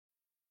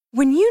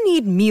When you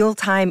need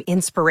mealtime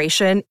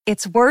inspiration,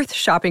 it's worth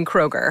shopping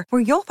Kroger,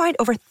 where you'll find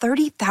over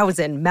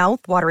 30,000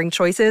 mouth-watering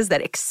choices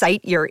that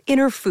excite your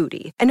inner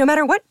foodie. And no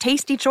matter what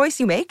tasty choice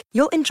you make,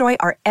 you'll enjoy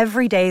our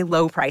everyday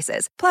low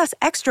prices, plus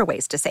extra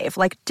ways to save,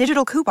 like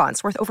digital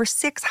coupons worth over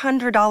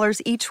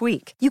 $600 each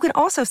week. You can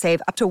also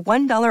save up to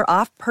 $1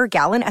 off per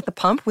gallon at the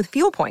pump with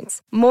fuel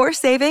points. More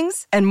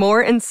savings and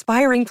more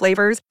inspiring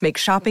flavors make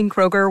shopping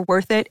Kroger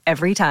worth it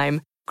every time.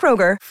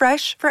 Kroger,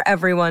 fresh for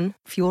everyone.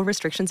 Fuel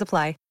restrictions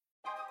apply.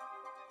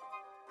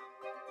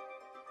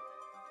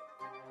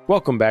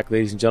 Welcome back,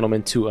 ladies and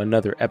gentlemen, to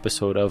another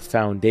episode of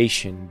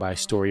Foundation by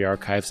Story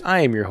Archives.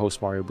 I am your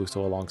host, Mario Busto,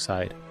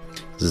 alongside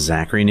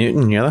Zachary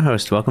Newton. You're the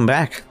host. Welcome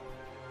back.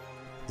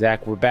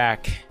 Zach, we're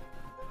back.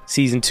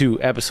 Season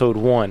 2, Episode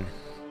 1.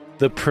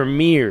 The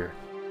premiere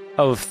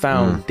of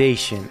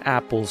Foundation,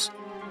 Apple's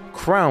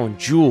crown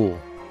jewel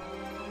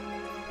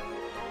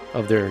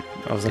of their,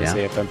 I was going to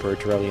say, of Emperor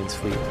Terrellion's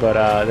fleet, but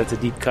that's a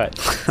deep cut.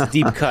 It's a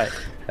deep cut.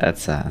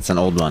 That's an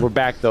old one. We're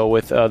back, though,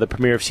 with the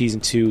premiere of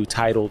Season 2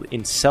 titled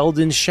In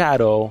Selden's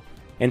Shadow.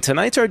 And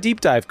tonight's our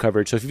deep dive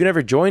coverage. So if you've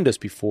never joined us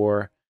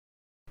before,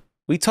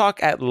 we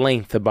talk at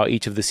length about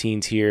each of the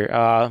scenes here.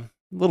 A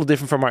little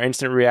different from our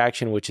instant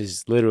reaction, which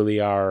is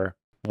literally our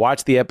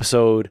watch the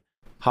episode,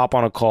 hop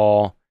on a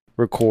call,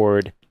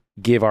 record,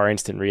 give our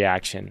instant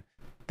reaction.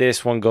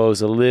 This one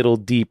goes a little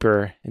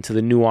deeper into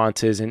the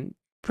nuances and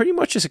pretty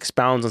much just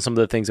expounds on some of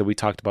the things that we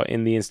talked about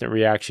in the instant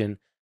reaction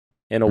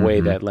in a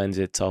way that lends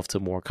itself to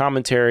more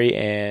commentary,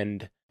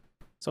 and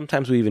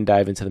sometimes we even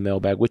dive into the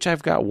mailbag, which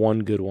I've got one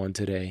good one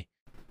today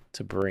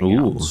to bring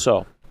out.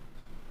 So,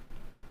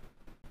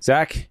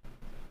 Zach,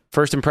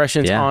 first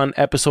impressions on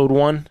episode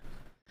 1?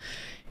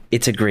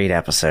 It's a great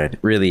episode. It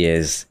really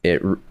is.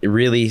 It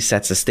really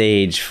sets the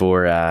stage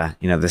for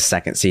the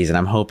second season.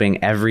 I'm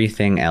hoping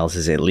everything else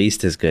is at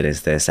least as good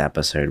as this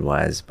episode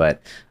was,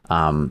 but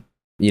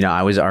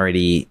I was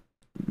already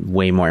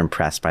way more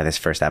impressed by this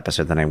first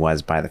episode than I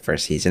was by the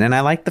first season. And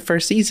I liked the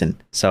first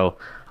season. So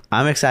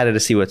I'm excited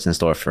to see what's in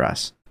store for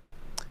us.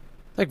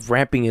 Like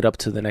ramping it up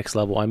to the next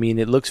level. I mean,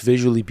 it looks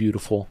visually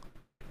beautiful.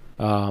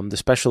 The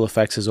special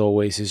effects, as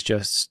always, is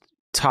just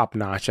top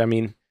notch. I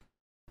mean,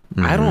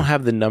 I don't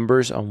have the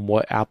numbers on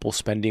what Apple's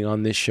spending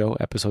on this show,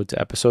 episode to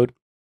episode,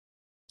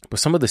 but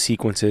some of the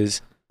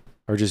sequences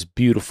are just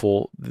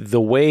beautiful.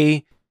 The way,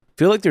 I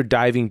feel like they're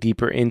diving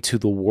deeper into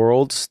the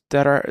worlds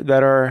that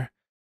are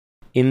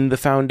in the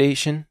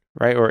Foundation,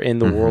 right? Or in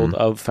the world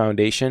of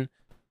Foundation.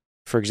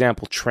 For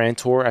example,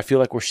 Trantor, I feel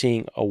like we're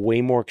seeing a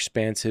way more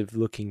expansive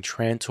looking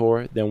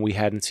Trantor than we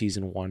had in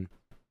season 1.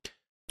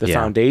 The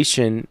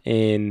Foundation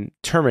in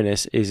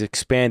Terminus is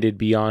expanded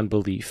beyond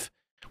belief.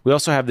 We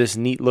also have this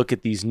neat look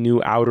at these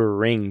new outer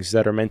rings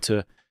that are meant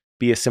to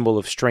be a symbol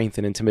of strength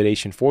and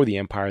intimidation for the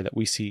Empire that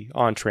we see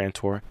on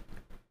Trantor.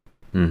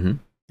 And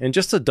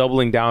just a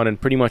doubling down in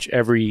pretty much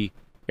every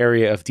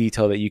area of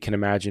detail that you can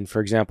imagine.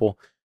 For example,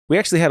 we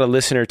actually had a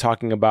listener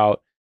talking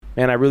about,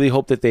 man, I really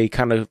hope that they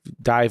kind of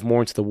dive more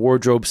into the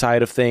wardrobe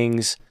side of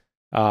things.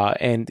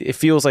 And it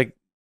feels like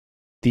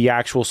the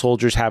actual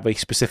soldiers have a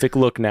specific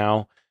look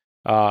now.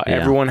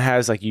 Everyone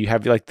has, like, you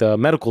have like the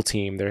medical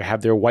team, they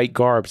have their white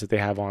garbs that they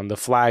have on. The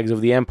flags of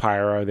the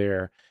Empire are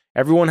there.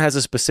 Everyone has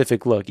a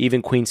specific look.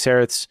 Even Queen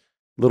Sereth's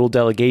little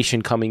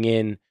delegation coming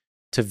in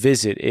to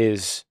visit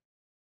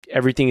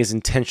everything is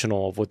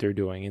intentional of what they're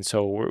doing. And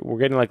so we're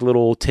getting like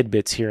little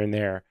tidbits here and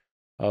there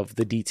of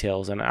the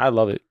details, and I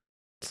love it.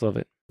 Just love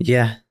it.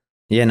 Yeah,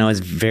 no,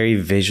 it's very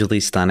visually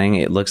stunning.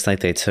 It looks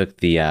like they took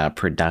the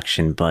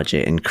production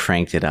budget and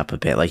cranked it up a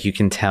bit. Like, you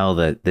can tell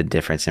the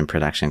difference in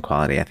production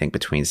quality, I think,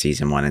 between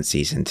season 1 and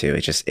season 2.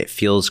 It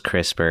feels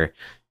crisper.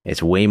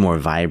 It's way more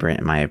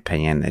vibrant, in my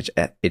opinion.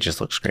 It just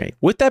looks great.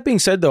 With that being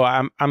said, though,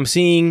 I'm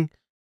seeing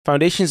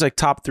Foundation's like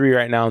top 3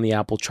 right now in the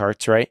Apple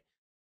charts, right?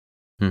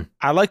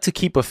 I like to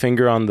keep a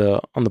finger on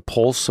the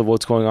pulse of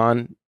what's going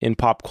on in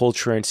pop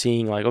culture and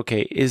seeing, like,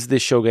 okay, is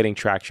this show getting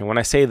traction? When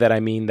I say that, I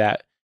mean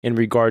that in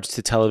regards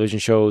to television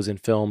shows and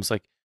films,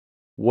 like,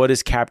 what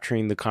is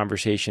capturing the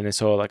conversation? And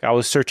so, like, I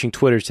was searching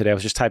Twitter today. I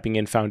was just typing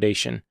in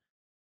Foundation.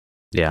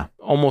 Yeah.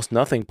 Almost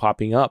nothing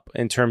popping up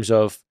in terms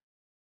of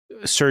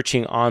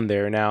searching on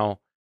there. Now,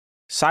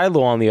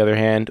 Silo, on the other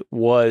hand,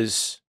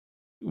 was,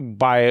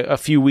 by a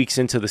few weeks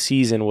into the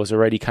season, was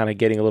already kind of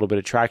getting a little bit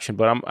of traction.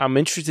 But I'm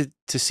interested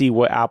to see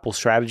what Apple's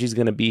strategy is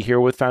going to be here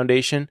with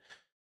Foundation,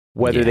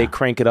 whether they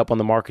crank it up on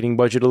the marketing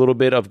budget a little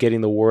bit of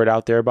getting the word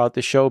out there about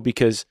the show.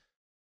 Because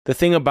the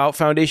thing about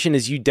Foundation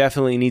is you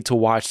definitely need to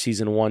watch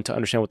season 1 to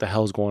understand what the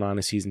hell's going on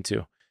in season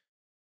 2.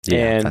 Yeah,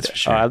 and that's for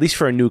sure. At least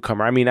for a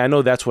newcomer. I mean, I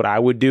know that's what I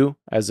would do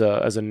as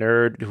a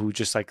nerd who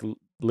just like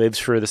lives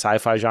for the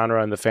sci-fi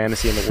genre and the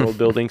fantasy and the world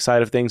building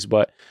side of things.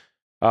 But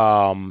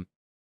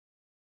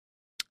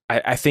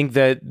I think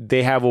that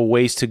they have a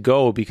ways to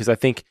go, because I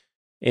think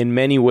in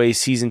many ways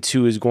season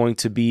 2 is going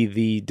to be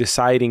the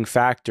deciding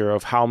factor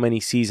of how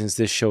many seasons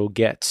this show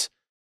gets.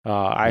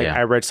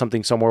 I read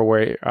something somewhere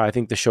where I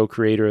think the show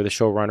creator or the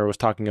showrunner was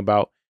talking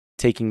about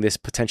taking this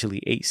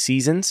potentially 8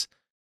 seasons.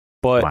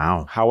 But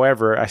Wow.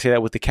 however, I say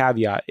that with the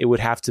caveat, it would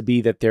have to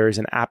be that there is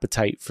an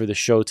appetite for the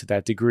show to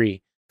that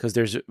degree, because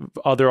there's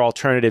other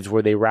alternatives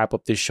where they wrap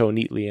up this show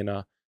neatly in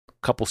a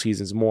couple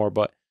seasons more.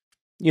 But,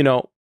 you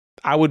know,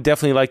 I would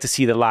definitely like to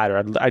see the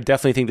latter. I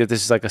definitely think that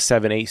this is like a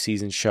 7-8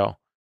 season show.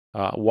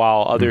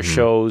 While other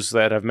shows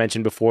that I've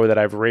mentioned before that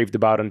I've raved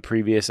about in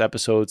previous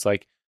episodes,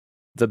 like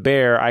The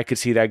Bear, I could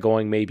see that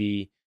going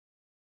maybe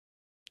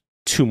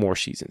 2 more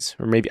seasons,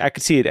 or maybe I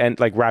could see it end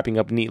like wrapping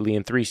up neatly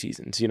in 3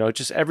 seasons. You know,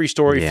 just every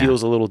story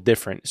feels a little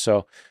different.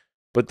 So,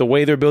 but the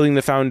way they're building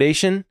the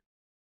foundation,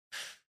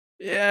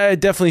 yeah, it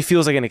definitely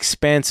feels like an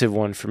expansive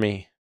one for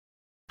me.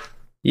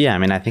 Yeah, I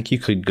mean, I think you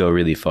could go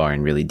really far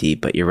and really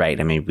deep, but you're right.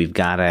 I mean,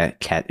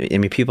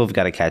 people have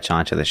got to catch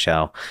on to the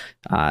show.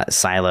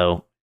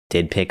 Silo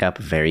did pick up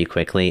very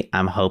quickly.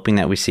 I'm hoping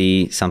that we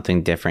see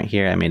something different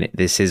here. I mean,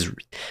 this is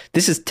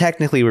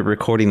technically, we're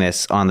recording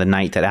this on the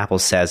night that Apple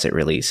says it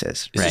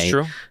releases, right? This is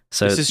true.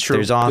 So this is true.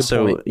 There's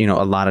also, you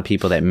know, a lot of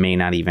people that may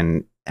not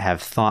even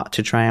have thought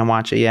to try and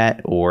watch it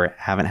yet, or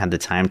haven't had the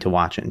time to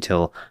watch it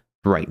until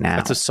right now.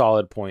 That's a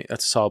solid point.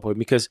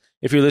 Because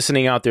if you're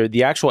listening out there,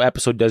 the actual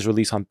episode does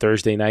release on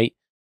Thursday night.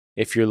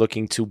 If you're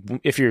looking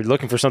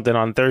for something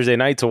on Thursday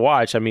night to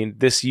watch, I mean,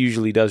 this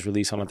usually does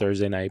release on a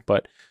Thursday night,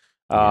 but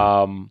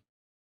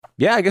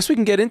yeah, I guess we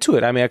can get into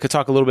it. I mean, I could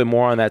talk a little bit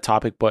more on that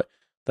topic, but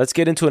let's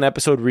get into an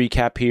episode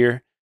recap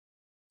here.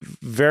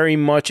 Very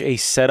much a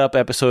setup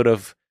episode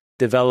of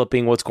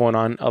developing what's going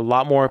on. A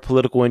lot more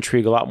political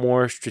intrigue, a lot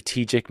more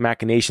strategic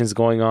machinations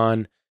going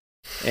on.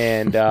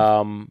 And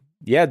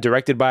yeah,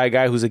 directed by a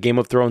guy who's a Game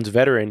of Thrones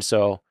veteran.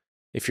 So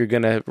if you're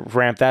going to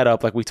ramp that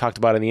up, like we talked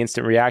about in the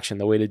instant reaction,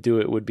 the way to do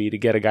it would be to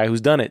get a guy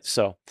who's done it.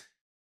 So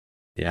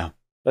yeah.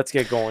 Let's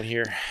get going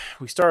here.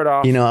 We start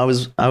off. You know,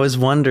 I was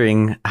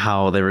wondering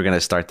how they were going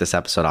to start this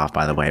episode off,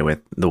 by the way, with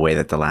the way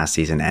that the last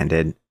season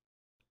ended.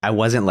 I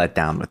wasn't let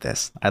down with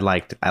this. I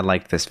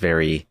liked this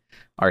very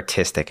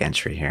artistic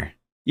entry here.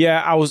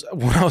 Yeah,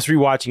 when I was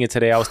rewatching it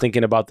today, I was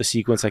thinking about the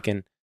sequence, like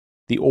in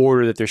the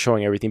order that they're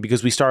showing everything,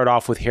 because we start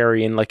off with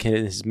Harry in like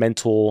his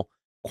mental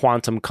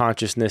quantum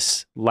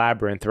consciousness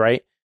labyrinth,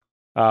 right?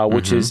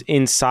 Which is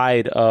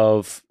inside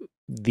of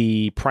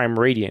the Prime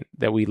Radiant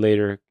that we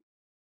later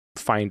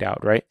find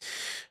out, right?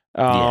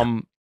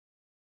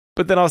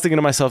 But then I was thinking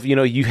to myself, you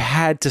know, you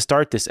had to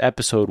start this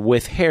episode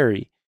with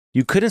Harry.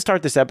 You couldn't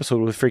start this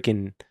episode with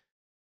freaking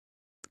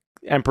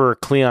Emperor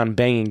Cleon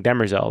banging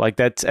Demerzel like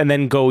that, and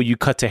then you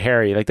cut to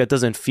Harry. Like, that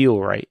doesn't feel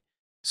right.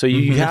 So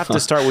you have to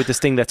start with this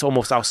thing that's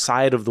almost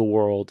outside of the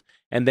world,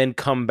 and then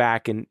come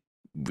back and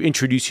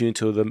introduce you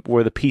into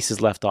where the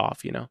pieces left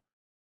off, you know?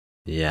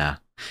 Yeah.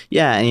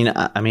 And, you know,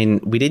 I mean,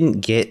 we didn't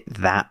get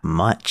that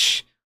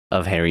much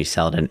of Harry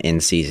Seldon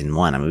in season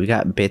 1. I mean, we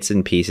got bits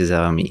and pieces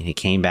of him. He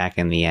came back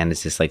in the end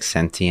as this like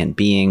sentient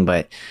being,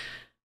 but,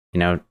 you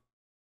know,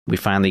 we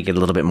finally get a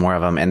little bit more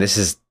of him. And this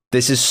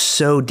is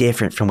so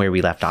different from where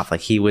we left off. Like,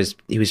 he was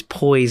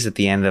poised at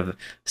the end of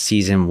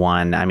season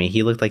 1. I mean,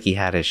 he looked like he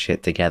had his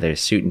shit together,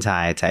 suit and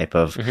tie type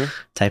of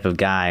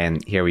guy.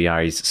 And here we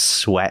are, he's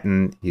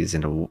sweating. He's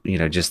in a, you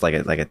know, just like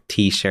a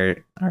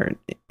t-shirt, or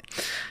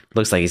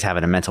looks like he's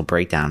having a mental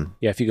breakdown.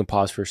 Yeah. If you can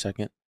pause for a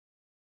second.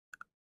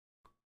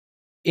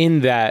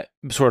 In that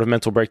sort of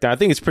mental breakdown, I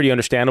think it's pretty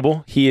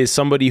understandable. He is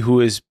somebody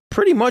who has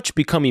pretty much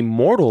become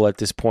immortal at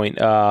this point.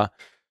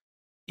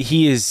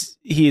 He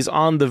is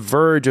on the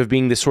verge of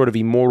being this sort of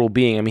immortal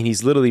being. I mean,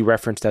 he's literally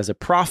referenced as a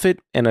prophet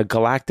and a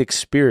galactic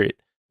spirit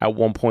at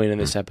one point in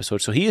this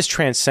episode. So he has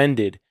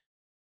transcended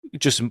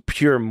just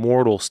pure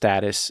mortal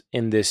status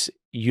in this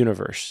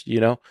universe, you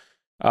know?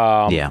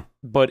 Yeah.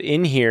 But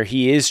in here,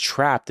 he is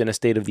trapped in a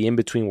state of the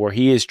in-between where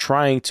he is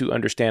trying to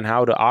understand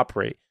how to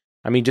operate.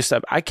 I mean, just,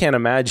 I can't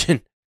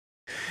imagine.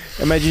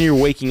 Imagine you're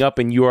waking up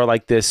and you are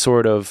like this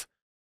sort of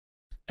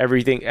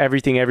everything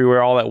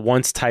everywhere all at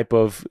once type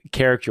of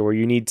character, where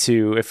you need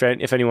to, if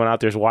anyone out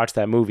there's watched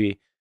that movie,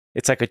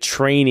 it's like a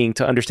training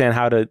to understand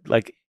how to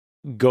like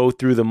go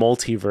through the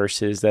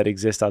multiverses that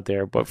exist out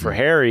there. But for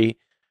Harry,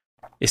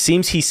 it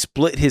seems he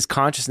split his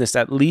consciousness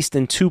at least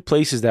in 2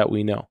 places that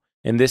we know.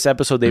 In this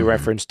episode, they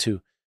reference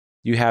 2.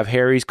 You have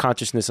Harry's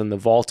consciousness in the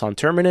vault on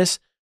Terminus,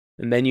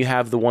 and then you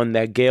have the one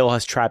that Gale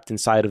has trapped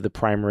inside of the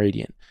Prime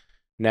Radiant.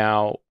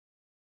 Now,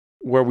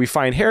 where we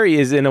find Harry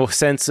is in a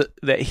sense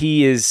that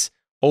he is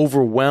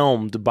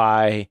overwhelmed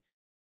by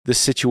the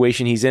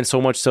situation he's in, so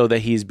much so that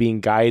he's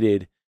being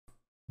guided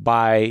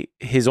by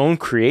his own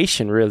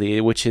creation, really,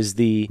 which is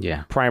the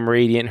Prime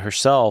Radiant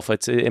herself.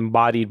 It's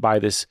embodied by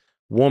this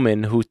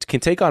woman who can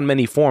take on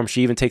many forms.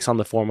 She even takes on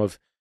the form of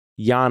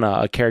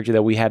Yana, a character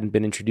that we hadn't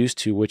been introduced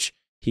to, which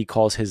he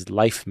calls his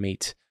life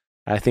mate.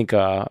 I think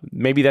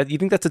maybe you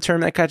think that's a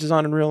term that catches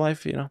on in real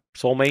life, you know,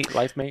 soulmate,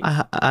 life mate.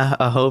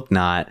 I hope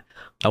not.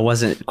 I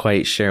wasn't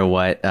quite sure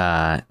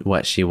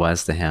what she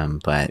was to him,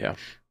 but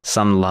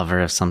some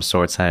lover of some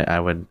sorts, I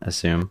would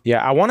assume.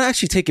 Yeah, I want to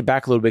actually take it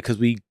back a little bit because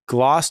we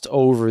glossed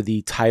over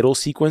the title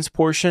sequence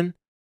portion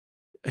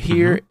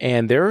here,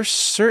 and there are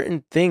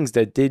certain things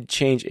that did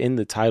change in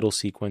the title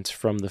sequence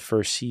from the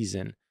first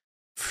season,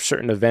 for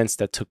certain events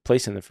that took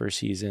place in the first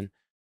season.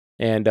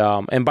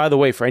 And by the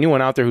way, for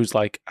anyone out there who's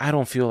like, I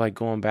don't feel like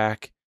going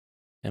back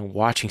and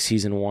watching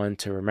season 1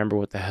 to remember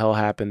what the hell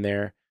happened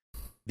there,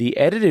 the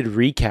edited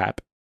recap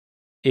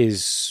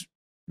is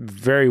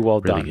very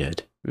well done. Really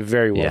good.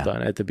 Very well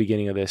done at the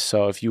beginning of this.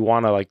 So if you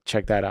want to like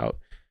check that out,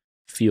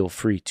 feel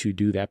free to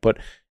do that. But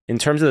in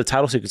terms of the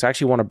title sequence, I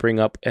actually want to bring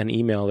up an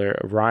emailer,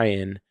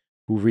 Ryan,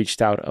 who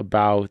reached out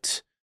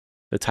about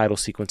the title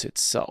sequence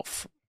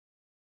itself.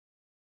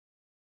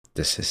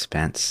 The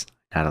suspense.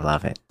 Gotta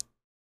love it.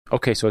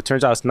 Okay, so it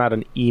turns out it's not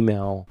an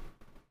email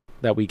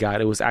that we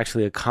got. It was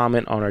actually a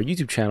comment on our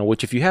YouTube channel,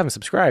 which if you haven't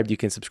subscribed, you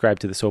can subscribe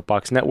to the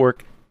Soapbox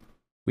Network.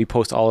 We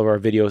post all of our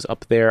videos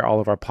up there, all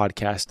of our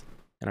podcasts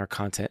and our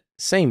content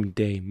same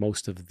day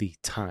most of the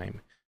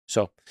time.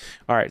 So,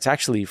 all right, it's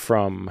actually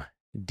from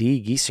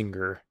D.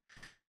 Giesinger.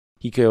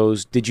 He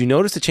goes, did you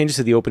notice the changes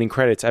to the opening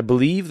credits? I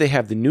believe they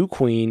have the new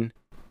queen,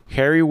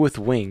 Harry with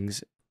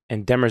wings,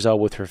 and Demerzel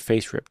with her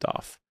face ripped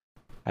off.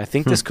 I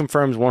think this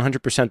confirms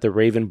 100% the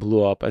Raven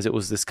blew up, as it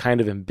was this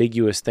kind of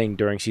ambiguous thing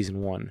during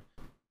season 1.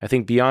 I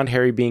think beyond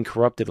Harry being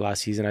corrupted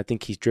last season, I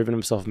think he's driven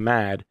himself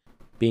mad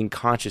being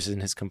conscious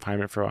in his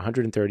confinement for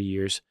 130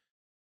 years,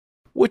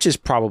 which is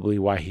probably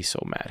why he's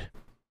so mad.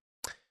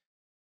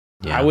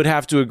 Yeah. I would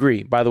have to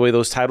agree. By the way,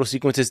 those title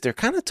sequences, they're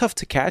kind of tough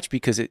to catch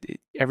because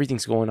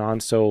everything's going on.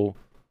 So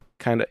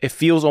kind of, it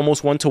feels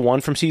almost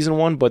 1-to-1 from season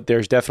 1, but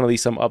there's definitely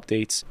some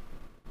updates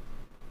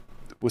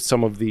with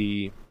some of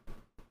the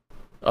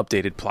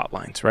updated plot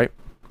lines, right?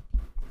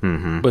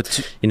 Mm-hmm. But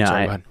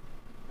sorry,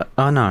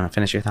 oh no,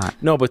 finish your thought.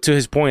 No, but to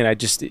his point,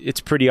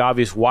 it's pretty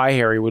obvious why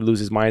Harry would lose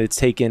his mind.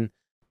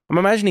 I'm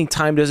imagining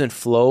time doesn't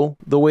flow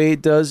the way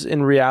it does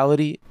in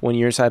reality when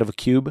you're inside of a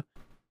cube.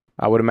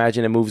 I would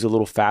imagine it moves a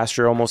little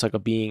faster, almost like a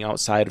being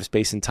outside of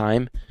space and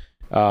time.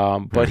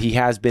 But he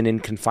has been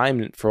in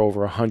confinement for over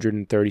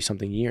 130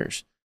 something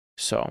years.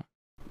 So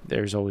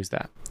there's always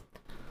that.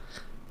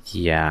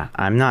 Yeah,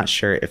 I'm not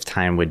sure if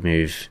time would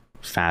move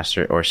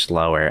faster or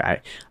slower.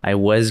 I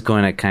was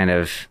going to kind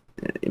of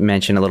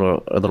mention a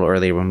little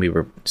earlier when we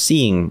were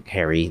seeing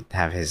Harry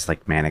have his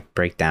like manic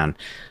breakdown.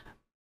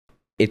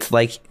 It's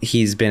like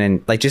he's been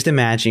in, like, just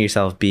imagine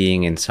yourself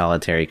being in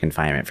solitary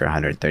confinement for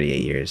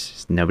 138 years.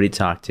 There's nobody to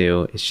talk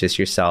to. It's just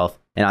yourself.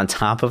 And on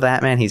top of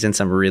that, man, he's in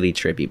some really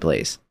trippy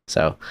place.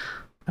 So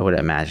I would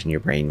imagine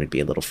your brain would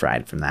be a little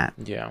fried from that.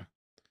 Yeah.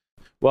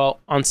 Well,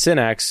 on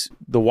Synax,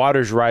 the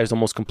waters rise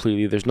almost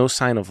completely. There's no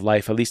sign of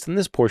life, at least in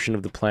this portion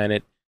of the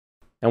planet.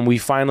 And we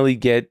finally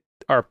get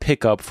our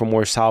pickup from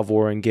where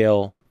Salvor and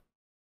Gale,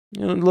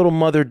 little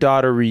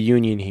mother-daughter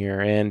reunion here.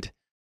 And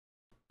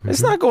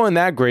it's not going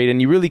that great,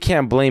 and you really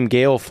can't blame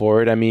Gale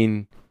for it. I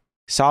mean,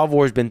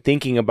 Salvor's been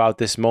thinking about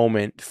this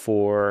moment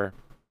for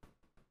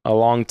a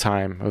long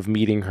time of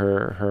meeting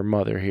her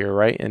mother here,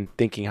 right? And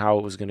thinking how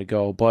it was going to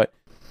go. But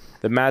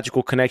the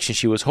magical connection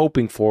she was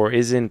hoping for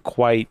isn't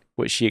quite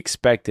what she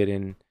expected.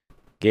 And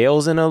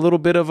Gale's in a little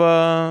bit of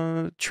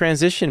a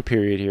transition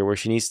period here where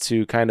she needs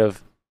to kind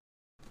of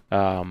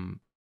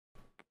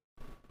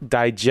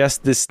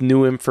digest this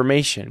new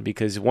information.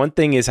 Because one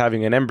thing is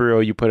having an embryo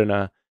you put in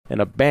a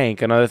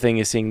bank. Another thing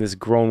is seeing this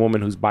grown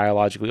woman who's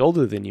biologically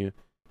older than you,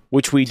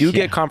 which we do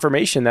get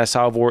confirmation that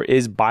Salvor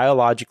is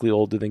biologically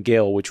older than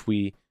Gale, which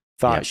we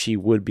thought she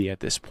would be at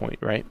this point,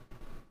 right?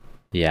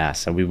 Yeah,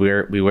 so we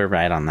were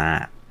right on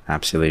that.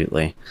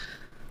 Absolutely.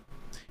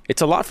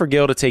 It's a lot for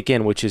Gale to take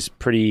in, which is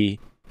pretty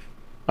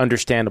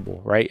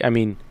understandable, right? I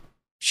mean,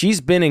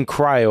 she's been in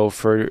cryo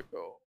for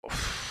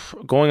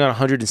going on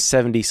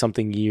 170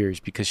 something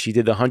years because she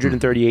did the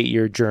 138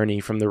 year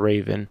journey from the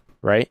Raven,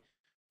 right?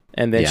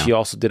 And then she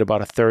also did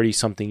about a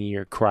 30-something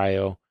year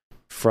cryo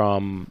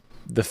from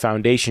the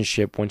Foundation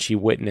ship when she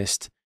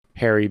witnessed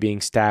Harry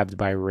being stabbed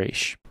by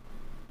Raish.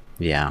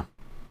 Yeah.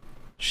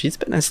 She's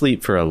been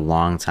asleep for a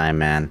long time,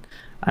 man.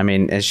 I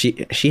mean,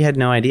 she had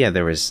no idea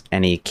there was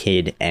any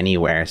kid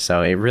anywhere,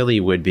 so it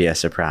really would be a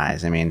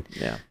surprise. I mean,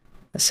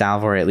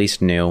 Salvor at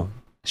least knew.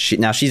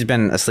 She's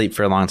been asleep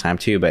for a long time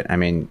too, but I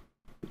mean,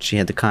 she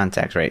had the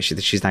context, right?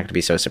 She's not going to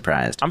be so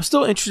surprised. I'm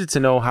still interested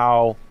to know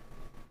how...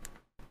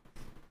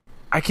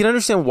 I can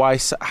understand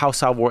how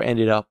Salvor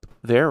ended up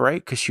there,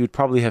 right? Because she would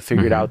probably have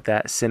figured out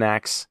that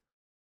Synax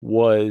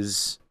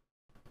was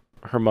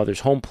her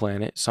mother's home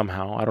planet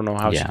somehow. I don't know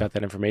how she got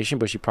that information,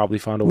 but she probably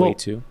found a way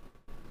to.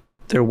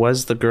 There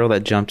was the girl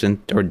that jumped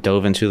in or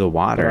dove into the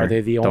water. Are they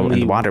the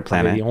only water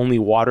planet? Are they the only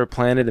water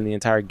planet in the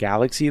entire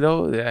galaxy,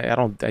 though?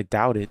 I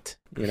doubt it.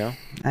 You know.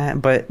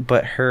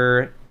 But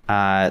her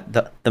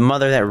the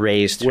mother that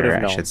raised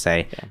her, I should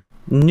say. Yeah.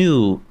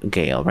 Knew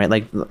Gale, right?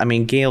 Like, I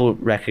mean, Gale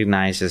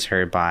recognizes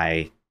her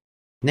by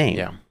name.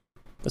 Yeah.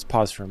 Let's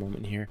pause for a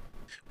moment here.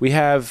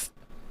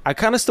 I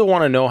kind of still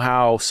want to know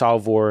how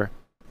Salvor,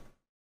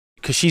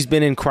 because she's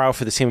been in cryo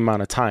for the same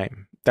amount of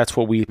time. That's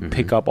what we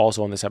pick up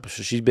also on this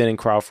episode. She's been in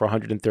cryo for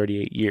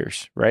 138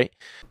 years, right?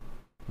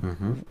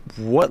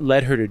 What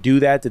led her to do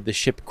that? Did the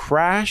ship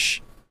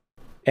crash?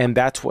 And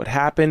that's what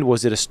happened?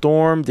 Was it a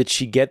storm? Did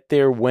she get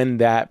there when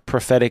that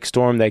prophetic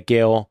storm that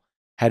Gale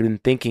had been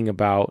thinking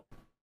about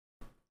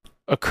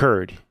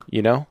occurred,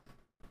 you know?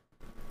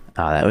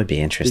 Oh, that would be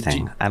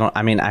interesting.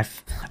 I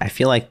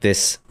feel like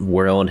this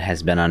world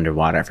has been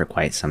underwater for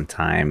quite some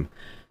time.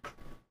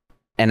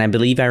 And I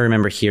believe I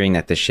remember hearing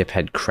that the ship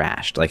had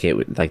crashed. Like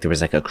there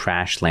was like a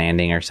crash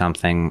landing or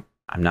something.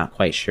 I'm not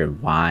quite sure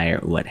why or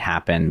what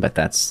happened, but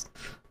that's,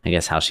 I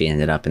guess, how she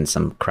ended up in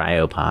some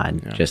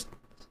cryopod, just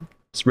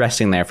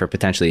resting there for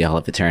potentially all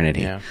of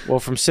eternity. Yeah. Well,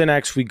 from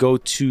Synax, we go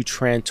to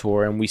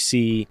Trantor, and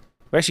we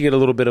actually get a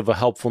little bit of a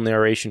helpful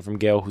narration from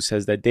Gale, who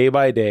says that day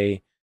by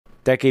day,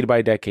 decade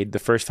by decade, the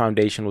First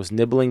Foundation was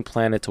nibbling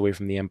planets away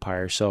from the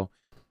Empire. So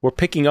we're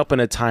picking up in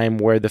a time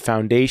where the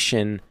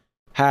Foundation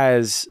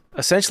has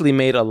essentially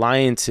made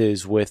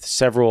alliances with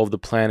several of the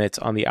planets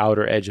on the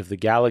outer edge of the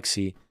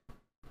galaxy,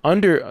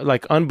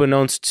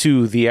 unbeknownst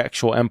to the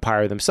actual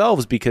Empire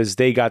themselves, because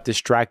they got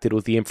distracted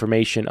with the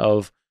information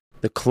of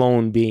the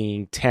clone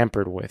being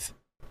tampered with.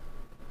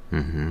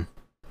 Mm-hmm.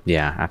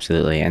 Yeah,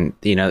 absolutely. And,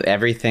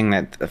 everything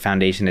that the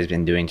Foundation has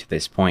been doing to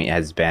this point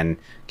has been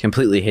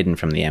completely hidden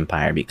from the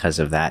Empire because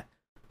of that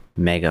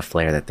mega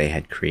flare that they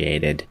had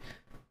created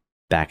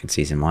back in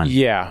season 1.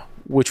 Yeah,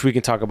 which we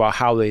can talk about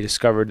how they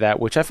discovered that,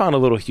 which I found a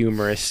little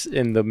humorous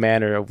in the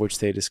manner of which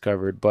they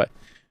discovered. But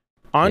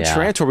on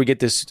Trantor, we get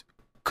this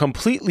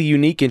completely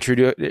unique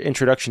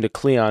introduction to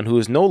Cleon, who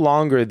is no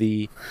longer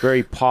the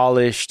very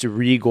polished,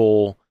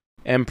 regal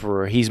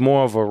Emperor. He's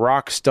more of a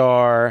rock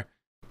star,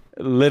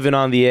 living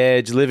on the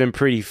edge, living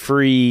pretty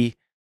free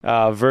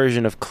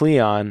version of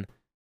Cleon,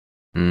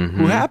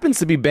 who happens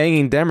to be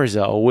banging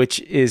Demerzel, which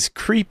is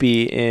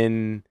creepy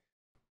in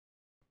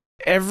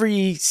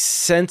every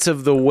sense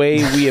of the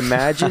way we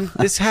imagined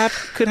this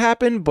could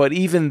happen. But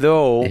even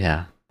though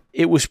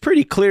it was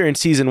pretty clear in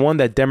season 1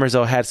 that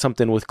Demerzel had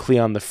something with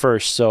Cleon the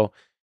First, so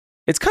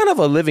it's kind of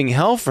a living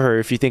hell for her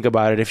if you think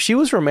about it. If she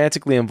was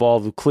romantically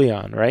involved with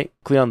Cleon, right?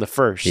 Cleon the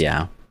First.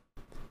 Yeah.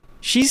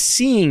 She's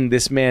seeing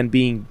this man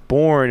being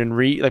born and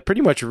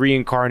pretty much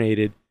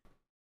reincarnated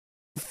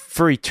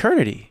for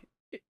eternity,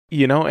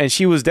 and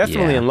she was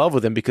definitely in love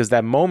with him, because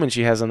that moment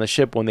she has on the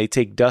ship when they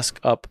take Dusk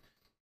up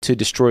to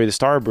destroy the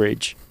Star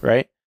Bridge,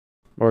 right?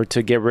 Or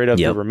to get rid of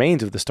the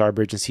remains of the Star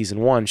Bridge in season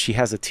 1, she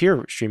has a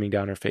tear streaming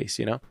down her face,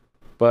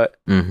 But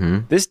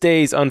this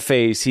day is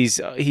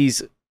unfazed.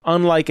 He's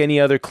unlike any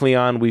other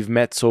Cleon we've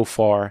met so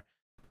far,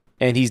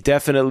 and he's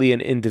definitely an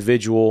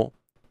individual.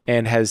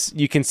 And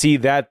you can see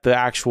that the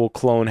actual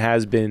clone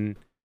has been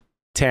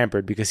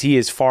tampered, because he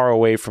is far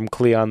away from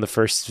Cleon the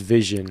First's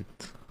vision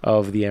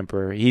of the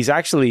Emperor. He's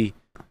actually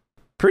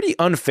pretty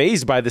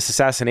unfazed by this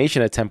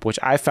assassination attempt, which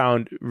I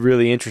found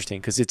really interesting,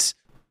 because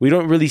we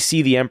don't really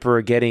see the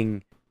Emperor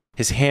getting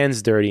his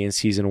hands dirty in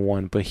season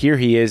 1, but here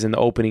he is in the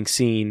opening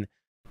scene,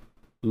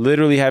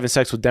 literally having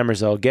sex with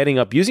Demerzel, getting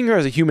up, using her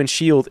as a human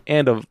shield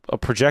and a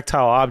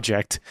projectile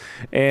object,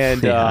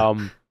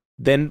 and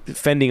then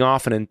fending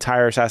off an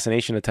entire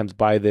assassination attempt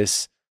by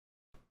this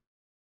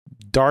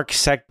Dark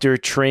Sector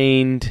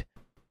trained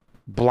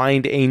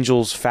Blind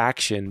Angels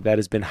faction that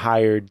has been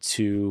hired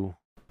to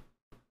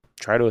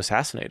try to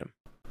assassinate him.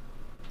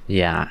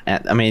 Yeah,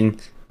 I mean,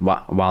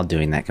 while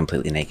doing that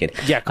completely naked.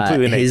 Yeah,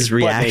 completely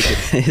naked.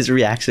 His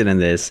reaction in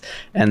this,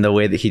 and the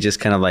way that he just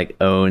kind of like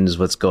owns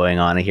what's going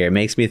on here, it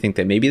makes me think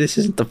that maybe this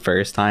isn't the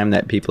first time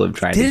that people have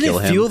tried to kill him.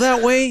 Didn't it feel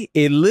that way?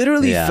 It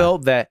literally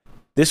felt that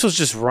this was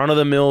just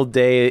run-of-the-mill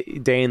day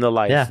in the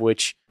life,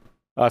 which,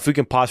 if we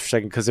can pause for a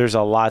second, because there's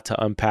a lot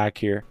to unpack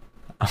here.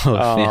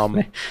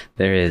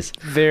 There is.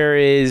 There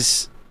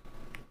is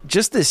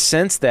just this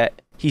sense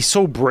that he's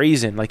so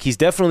brazen. Like, he's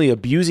definitely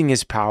abusing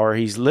his power.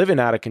 He's living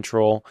out of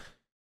control.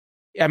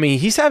 I mean,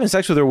 he's having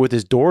sex with her with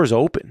his doors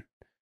open.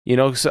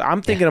 So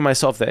I'm thinking to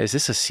myself, that is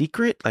this a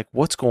secret? Like,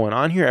 what's going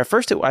on here? At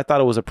first, I thought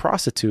it was a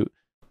prostitute.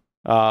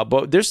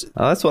 But there's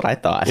that's what I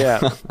thought.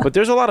 But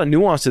there's a lot of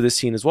nuance to this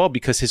scene as well,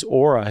 because his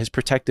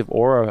protective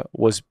aura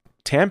was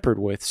tampered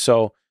with.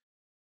 So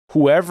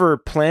whoever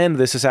planned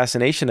this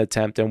assassination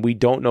attempt, and we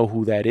don't know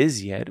who that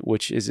is yet,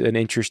 which is an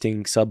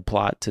interesting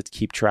subplot to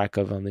keep track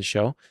of on this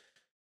show,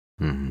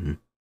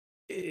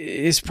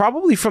 is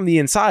probably from the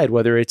inside,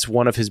 whether it's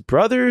one of his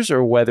brothers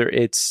or whether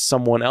it's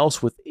someone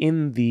else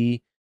within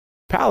the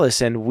palace.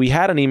 And we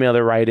had an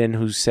emailer write in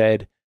who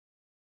said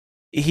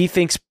he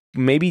thinks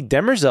maybe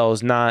Demerzel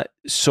is not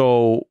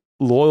so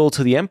loyal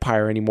to the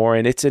Empire anymore.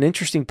 And it's an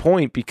interesting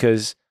point,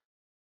 because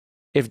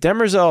if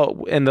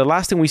Demerzel, and the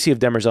last thing we see of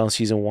Demerzel in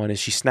season 1 is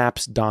she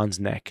snaps Dawn's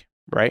neck,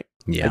 right?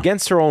 Yeah.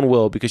 Against her own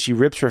will, because she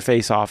rips her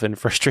face off in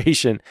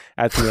frustration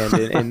at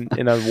the end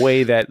in a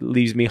way that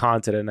leaves me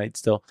haunted at night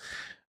still.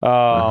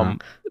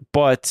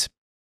 But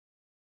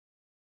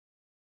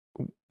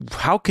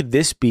how could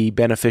this be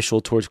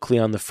beneficial towards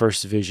Cleon the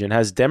First's vision?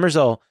 Has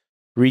Demerzel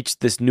reached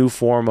this new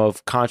form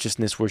of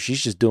consciousness where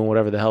she's just doing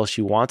whatever the hell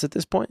she wants at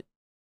this point?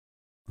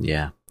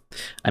 Yeah.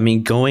 I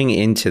mean, going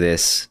into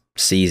this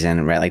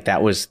season, right, like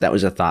that was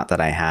a thought that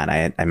I had.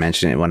 I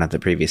mentioned in one of the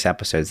previous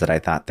episodes that I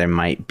thought there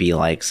might be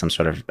like some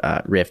sort of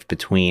rift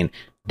between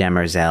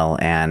Demerzel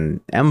and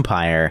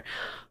Empire,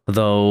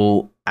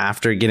 though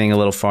after getting a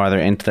little farther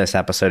into this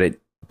episode, it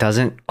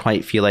doesn't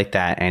quite feel like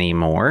that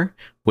anymore,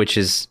 which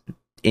is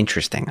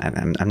interesting.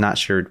 I'm not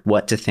sure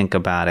what to think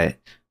about it,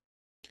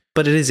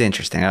 but it is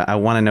interesting. I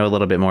want to know a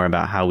little bit more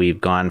about how we've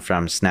gone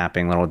from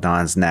snapping little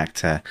Don's neck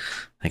to,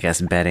 I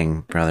guess,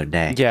 betting Brother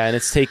Day. Yeah,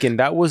 and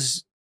that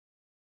was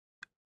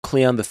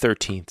Cleon the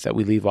 13th that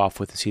we leave off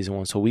with in season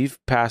 1. So we've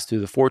passed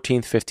through the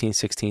 14th, 15th,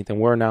 16th, and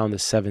we're now in the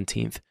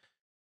 17th.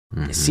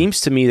 It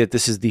seems to me that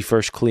this is the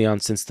first Cleon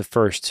since the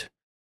first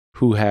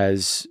who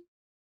has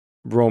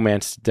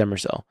romanced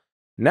Demerzel.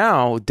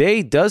 Now,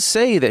 Day does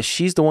say that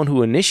she's the one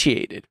who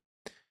initiated.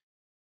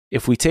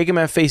 If we take him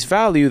at face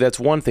value, that's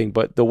one thing.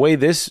 But the way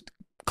this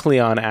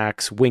Cleon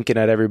acts, winking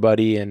at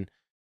everybody and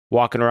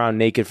walking around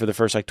naked for the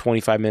first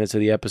 25 minutes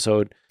of the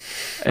episode,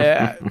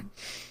 are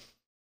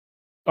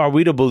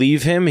we to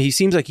believe him? He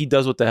seems like he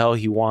does what the hell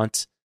he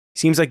wants.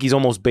 Seems like he's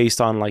almost based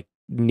on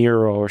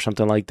Nero or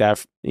something like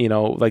that.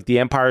 Like the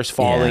empire's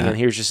falling and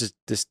here's just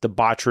this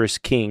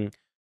debaucherous king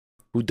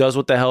who does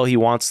what the hell he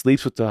wants,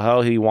 sleeps with the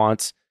hell he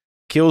wants,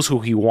 kills who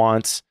he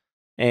wants,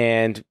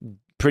 and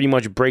pretty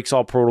much breaks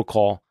all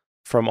protocol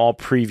from all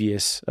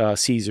previous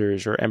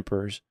Caesars or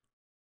emperors.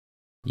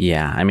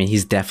 Yeah, I mean,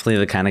 he's definitely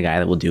the kind of guy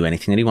that will do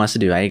anything that he wants to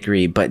do. I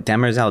agree. But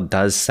Demerzel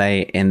does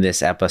say in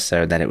this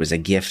episode that it was a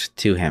gift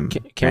to him.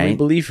 Can we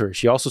believe her?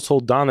 She also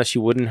told Don that she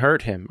wouldn't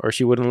hurt him or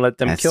she wouldn't let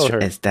them kill her.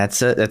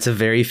 That's a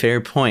very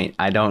fair point.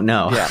 I don't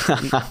know.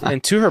 Yeah.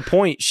 And to her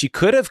point, she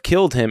could have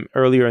killed him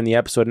earlier in the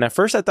episode. And at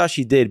first I thought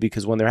she did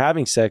because when they're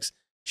having sex,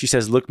 she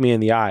says, "Look me in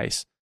the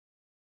eyes."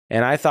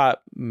 And I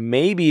thought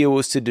maybe it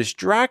was to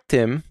distract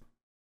him.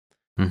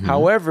 Mm-hmm.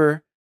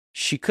 However,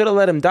 she could have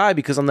let him die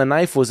because on the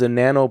knife was a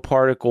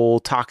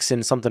nanoparticle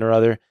toxin, something or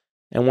other.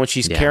 And when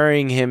she's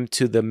carrying him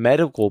to the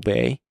medical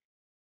bay,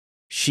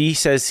 she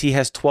says he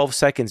has 12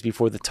 seconds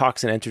before the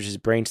toxin enters his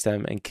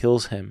brainstem and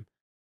kills him.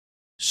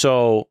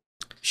 So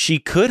she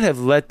could have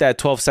let that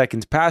 12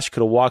 seconds pass. She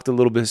could have walked a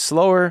little bit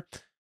slower.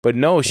 But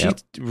no, she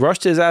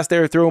rushed his ass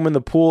there, threw him in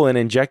the pool, and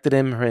injected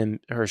him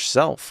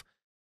herself.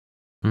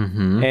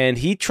 Mm-hmm. And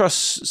he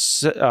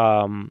trusts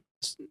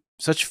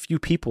such few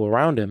people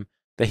around him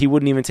that he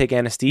wouldn't even take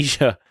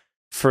anesthesia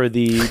for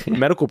the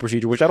medical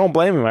procedure, which I don't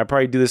blame him. I'd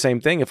probably do the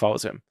same thing if I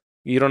was him.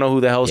 You don't know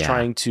who the hell's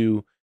trying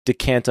to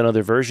decant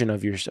another version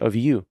of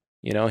you.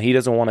 He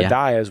doesn't want to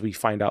die, as we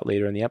find out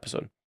later in the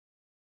episode.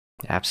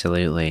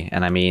 Absolutely.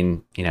 And I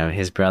mean,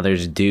 his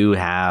brothers do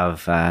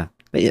have,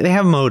 they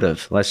have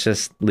motive. Let's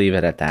just leave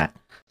it at that.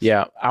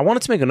 Yeah. I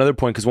wanted to make another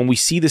point because when we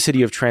see the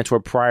city of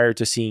Trantor prior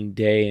to seeing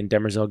Day and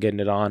Demerzel getting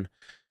it on,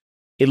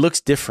 it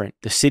looks different.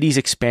 The city's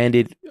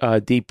expanded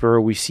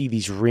deeper. We see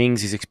these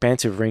rings, these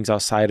expansive rings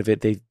outside of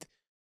it. A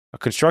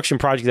construction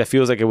project that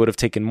feels like it would have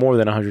taken more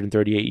than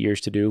 138 years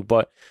to do,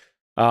 but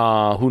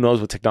who knows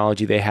what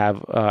technology they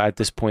have at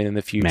this point in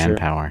the future.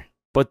 Manpower.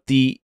 But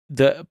the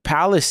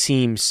palace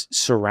seems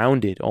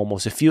surrounded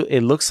almost.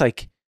 It looks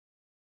like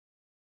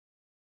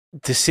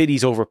the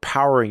city's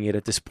overpowering it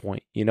at this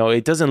point.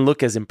 It doesn't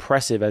look as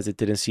impressive as it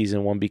did in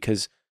season 1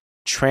 because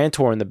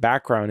Trantor in the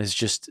background is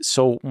just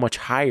so much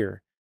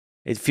higher.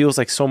 It feels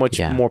like so much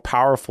more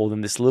powerful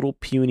than this little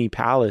puny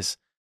palace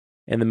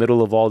in the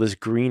middle of all this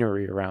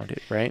greenery around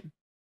it, right?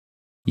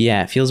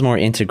 Yeah, it feels more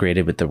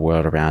integrated with the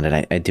world around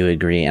it. I do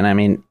agree. And I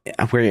mean,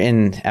 we're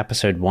in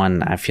episode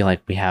 1. I feel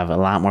like we have a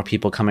lot more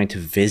people coming to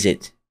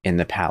visit in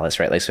the palace,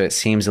 right? So it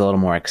seems a little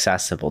more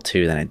accessible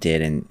too than it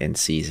did in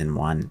season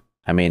 1.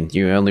 I mean,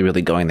 you're only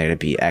really going there to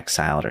be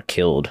exiled or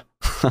killed.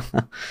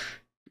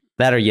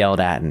 That or yelled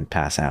at and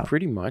pass out.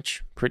 Pretty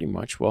much.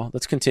 Well,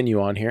 let's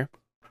continue on here.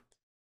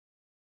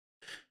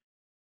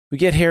 We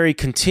get Harry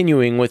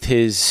continuing with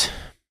his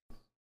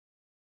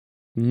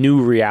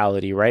new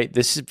reality, right?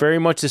 This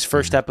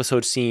first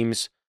episode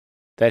seems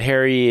that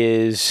Harry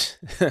is,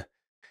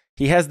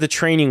 he has the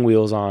training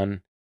wheels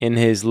on in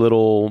his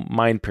little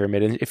mind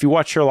pyramid. And if you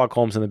watch Sherlock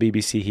Holmes on the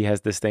BBC, he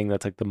has this thing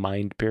that's like the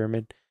mind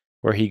pyramid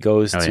where he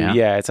goes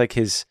it's like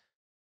his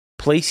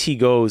place he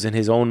goes in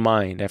his own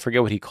mind. I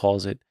forget what he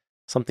calls it.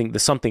 The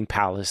something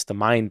palace, the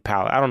mind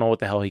palace. I don't know what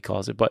the hell he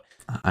calls it, but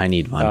I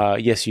need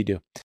one. Yes, you do.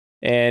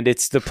 And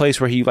it's the place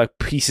where he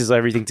pieces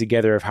everything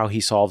together of how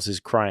he solves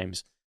his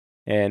crimes.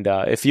 And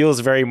it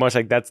feels very much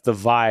like that's the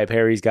vibe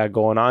Harry's got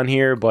going on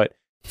here, but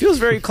it feels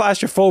very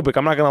claustrophobic.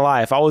 I'm not going to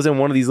lie. If I was in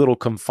one of these little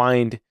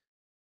confined,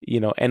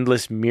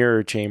 endless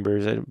mirror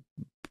chambers,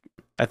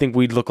 I think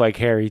we'd look like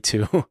Harry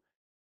too.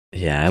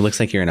 Yeah, it looks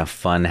like you're in a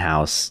fun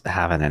house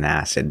having an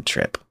acid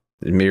trip.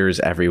 Mirrors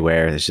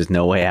everywhere. There's just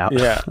no way out.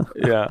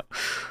 Yeah.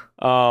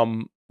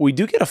 We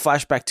do get a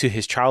flashback to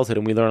his childhood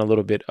and we learn a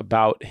little bit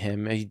about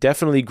him. He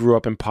definitely grew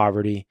up in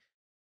poverty,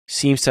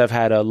 seems to have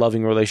had a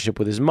loving relationship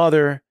with his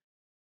mother.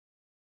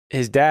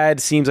 His dad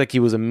seems like he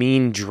was a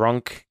mean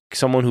drunk,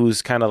 someone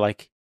who's kind of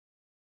like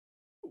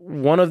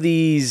one of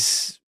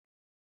these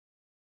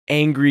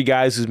angry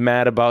guys who's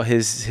mad about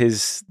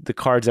the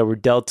cards that were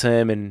dealt to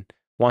him and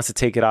wants to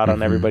take it out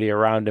on everybody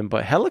around him.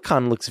 But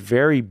Helicon looks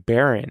very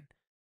barren,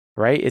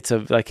 right? It's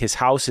like his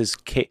house is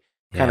kind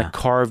of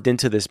carved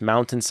into this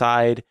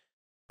mountainside.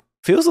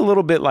 Feels a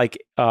little bit like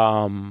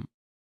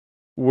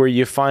where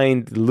you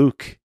find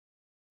Luke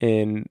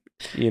in,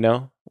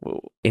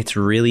 It's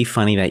really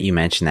funny that you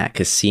mentioned that,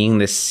 because seeing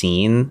this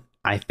scene,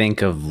 I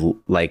think of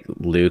like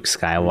Luke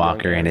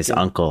Skywalker and his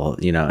uncle,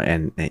 you know,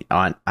 and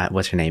aunt,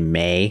 what's her name,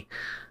 May.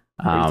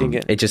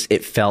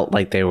 It felt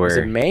like they were. Is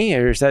it May,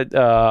 or is that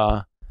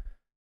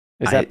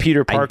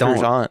Peter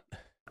Parker's aunt?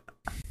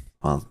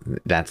 Well,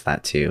 that's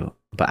that too.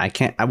 But I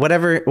can't.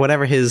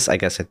 Whatever his, I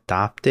guess,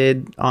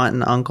 adopted aunt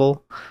and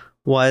uncle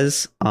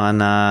was on.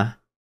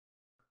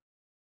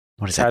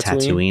 What is that?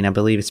 Tatooine, I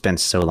believe. It's been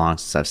so long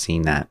since I've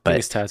seen that,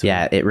 but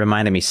yeah, it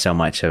reminded me so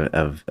much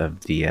of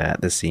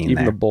the scene. Even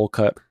there. The bowl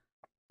cut.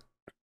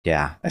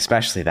 Yeah,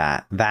 especially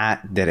that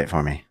did it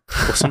for me.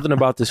 Well, something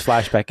about this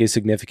flashback is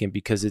significant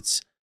because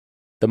it's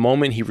the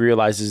moment he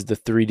realizes the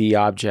 3D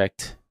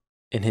object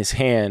in his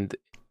hand,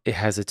 it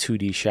has a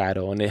 2D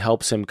shadow, and it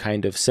helps him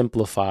kind of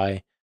simplify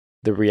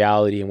the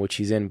reality in which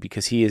he's in,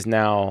 because he is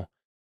now,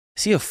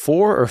 is he a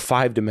 4 or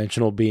 5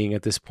 dimensional being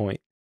at this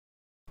point?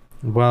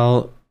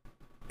 Well,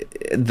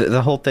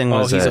 the whole thing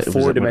was he's a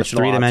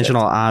 4-dimensional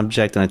 3-dimensional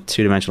object and a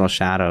 2-dimensional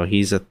shadow.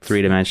 He's a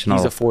 3-dimensional.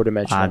 He's a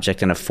 4-dimensional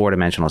object in a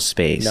 4-dimensional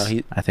space.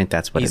 No, I think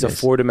that's what it is.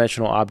 He's a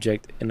 4-dimensional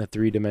object in a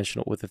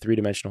 3-dimensional with a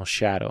 3-dimensional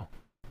shadow.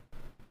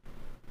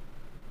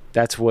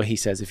 That's what he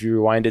says. If you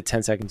rewind it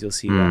 10 seconds, you'll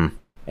see that.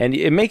 And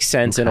it makes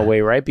sense in a way,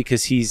 right?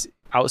 Because he's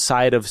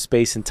outside of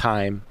space and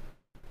time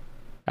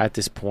at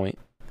this point,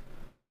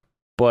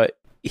 but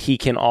he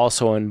can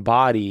also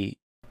embody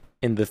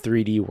in the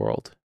 3D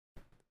world,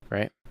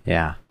 right?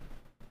 Yeah.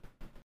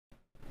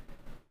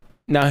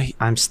 Now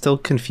I'm still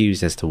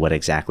confused as to what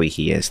exactly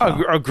he is.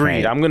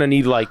 Agreed. Right? I'm gonna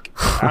need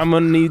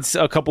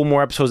a couple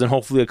more episodes and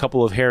hopefully a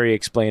couple of Harry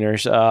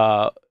explainers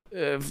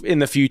in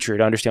the future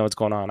to understand what's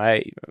going on.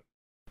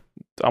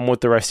 I'm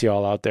with the rest of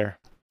y'all out there.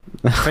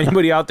 If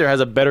anybody out there has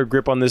a better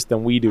grip on this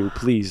than we do,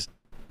 please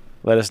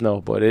let us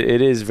know. But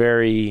it is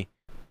very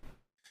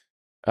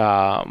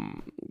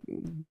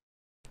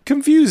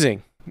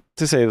confusing,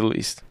 to say the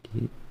least.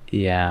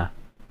 Yeah,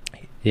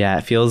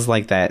 it feels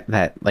like that.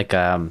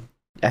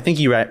 I think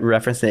you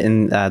referenced it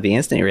in the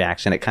instant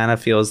reaction. It kind of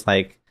feels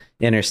like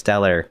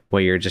Interstellar,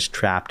 where you're just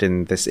trapped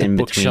in this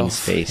in-between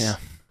space.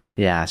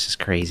 Yeah, it's just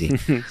crazy.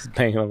 He's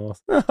banging on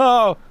those.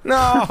 Oh,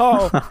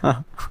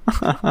 no!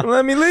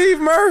 Let me leave,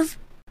 Murph!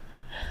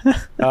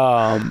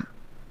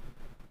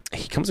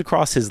 He comes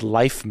across his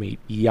life mate,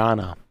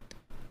 Yana,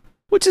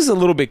 which is a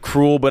little bit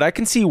cruel, but I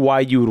can see why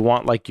you would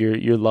want like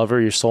your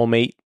lover, your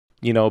soulmate,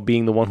 you know,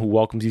 being the one who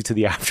welcomes you to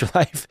the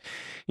afterlife.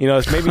 You know,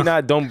 it's maybe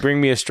not "Don't bring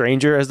me a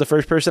stranger" as the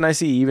first person I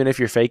see, even if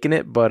you're faking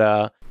it.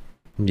 But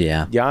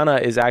yeah,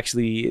 Yana is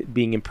actually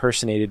being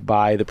impersonated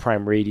by the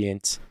Prime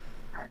Radiant,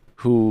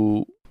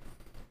 who,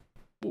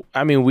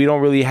 I mean, we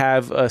don't really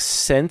have a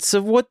sense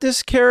of what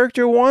this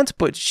character wants,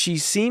 but she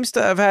seems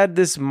to have had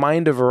this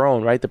mind of her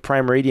own, right? The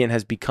Prime Radiant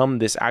has become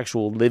this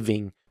actual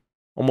living,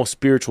 almost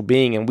spiritual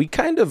being, and we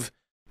kind of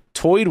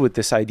toyed with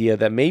this idea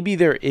that maybe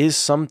there is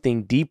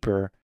something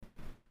deeper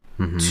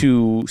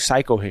to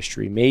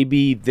psychohistory.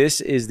 Maybe this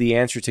is the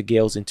answer to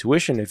Gale's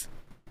intuition. If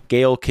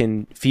Gale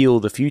can feel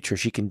the future,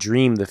 she can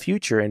dream the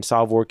future, and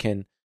Salvor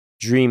can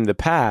dream the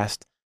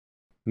past.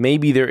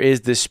 Maybe there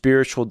is this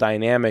spiritual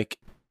dynamic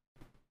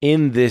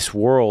in this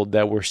world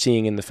that we're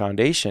seeing in the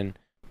Foundation,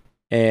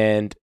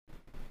 and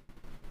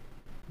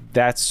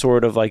that's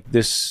sort of like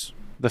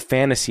the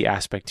fantasy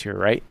aspect here,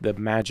 right? The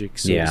magic,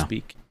 so to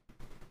speak.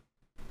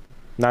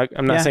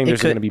 I'm not saying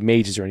there's going to be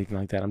mages or anything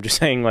like that. I'm just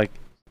saying like,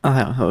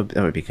 that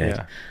would be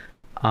good.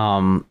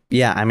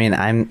 Yeah. I mean,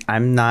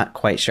 I'm not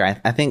quite sure.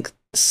 I think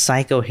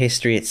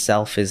psychohistory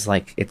itself is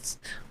like,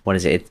 what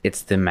is it?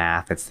 It's the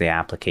math, it's the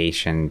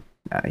application,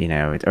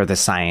 or the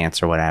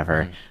science or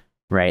whatever,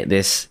 right?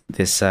 This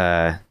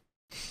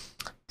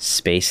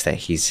space that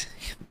he's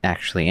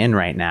actually in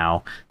right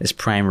now, this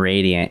Prime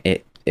Radiant,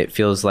 it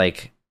feels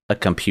like a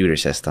computer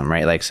system,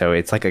 right? Like, so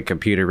it's like a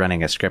computer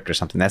running a script or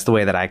something. That's the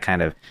way that I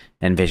kind of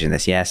envision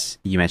this. Yes,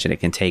 you mentioned it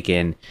can take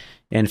in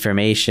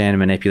information,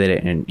 manipulate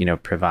it,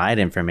 and provide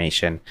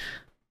information,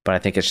 but I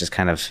think it's just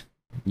kind of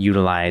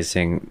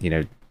utilizing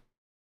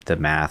the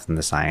math and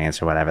the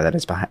science or whatever that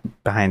is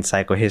behind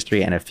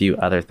psychohistory and a few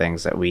other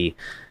things that we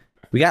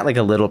got like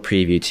a little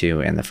preview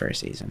to in the first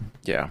season.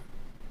 Yeah.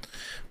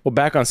 Well,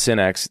 back on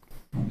Synnax,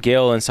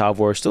 Gale and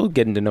Salvor are still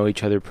getting to know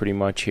each other pretty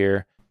much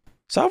here.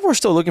 Salvor's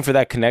still looking for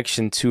that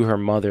connection to her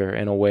mother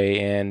in a way,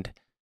 and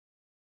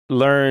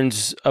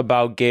learns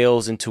about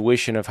Gale's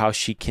intuition of how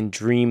she can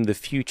dream the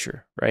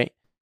future, right?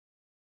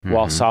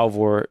 While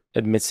Salvor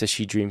admits that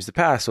she dreams the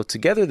past. So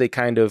together they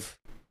kind of,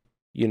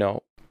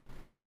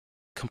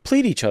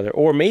 complete each other.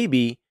 Or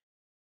maybe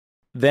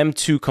them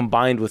two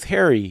combined with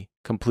Harry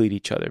complete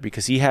each other,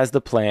 because he has the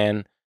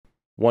plan.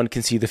 One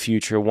can see the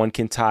future. One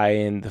can tie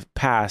in the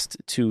past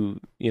to,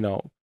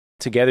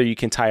 together you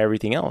can tie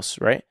everything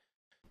else, right?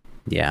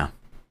 Yeah.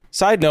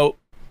 Side note,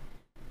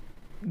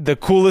 the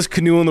coolest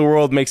canoe in the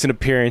world makes an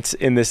appearance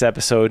in this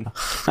episode.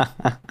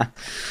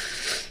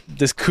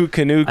 This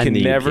canoe can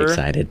never... be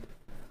excited.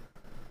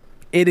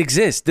 It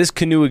exists. This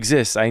canoe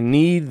exists. I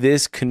need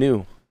this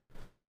canoe.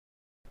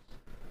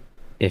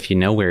 If you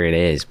know where it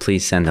is,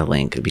 please send a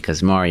link,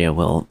 because Mario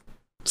will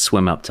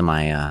swim up to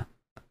my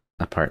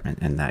apartment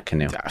in that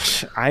canoe.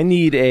 Gosh, I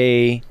need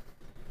a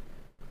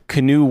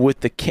canoe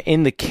with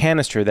in the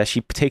canister that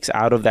she takes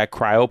out of that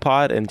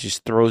cryopod and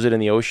just throws it in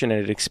the ocean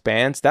and it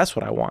expands. That's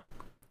what I want.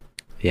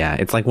 Yeah,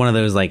 it's like one of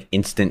those like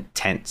instant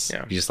tents.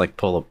 Yeah. You just like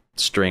pull a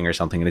string or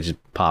something and it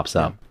just pops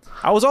up.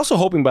 I was also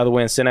hoping, by the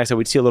way, in Synax that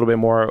we'd see a little bit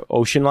more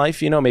ocean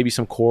life, maybe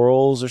some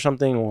corals or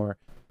something, or,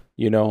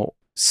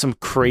 some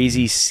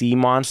crazy sea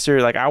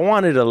monster. Like, I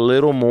wanted a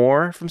little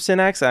more from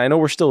Synax. I know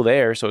we're still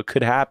there, so it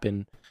could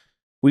happen.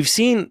 We've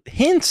seen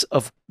hints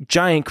of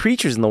giant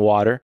creatures in the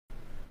water.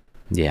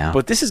 Yeah.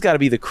 But this has got to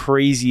be the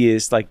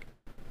craziest, like,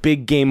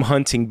 big game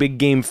hunting, big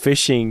game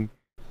fishing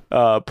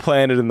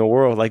planet in the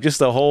world. Like, just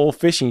the whole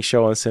fishing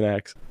show on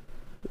Synax.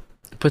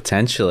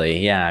 Potentially,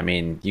 yeah. I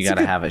mean, you got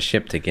to have a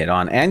ship to get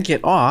on and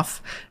get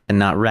off and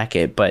not wreck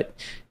it. But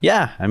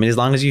yeah, I mean, as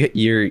long as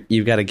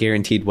you've got a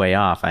guaranteed way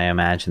off, I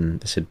imagine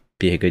this would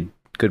be a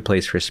good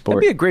place for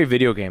sport. It'd be a great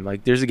video game.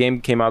 Like, there's a game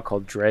that came out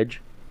called Dredge,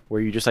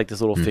 where you're just like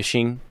this little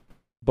fishing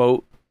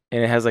boat,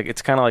 and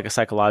it's kind of like a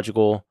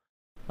psychological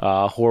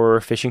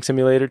horror fishing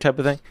simulator type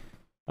of thing.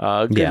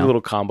 Good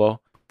little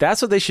combo.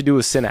 That's what they should do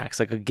with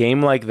Synax, like a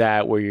game like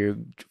that where you're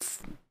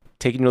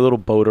taking your little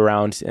boat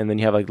around, and then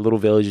you have like little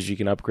villages you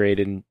can upgrade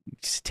and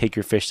take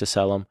your fish to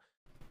sell them,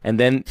 and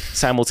then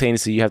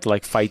simultaneously you have to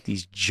like fight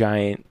these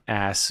giant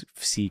ass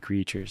sea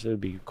creatures. That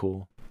would be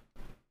cool.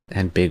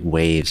 And big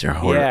waves or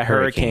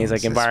hurricanes,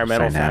 like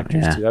environmental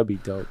factors too. That'd be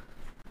dope.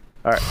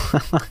 All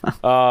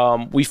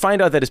right. We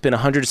find out that it's been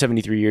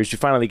 173 years. We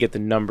finally get the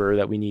number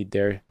that we need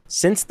there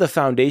since the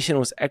Foundation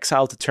was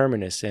exiled to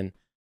Terminus. And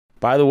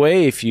by the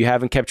way, if you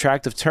haven't kept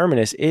track of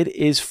Terminus, it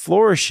is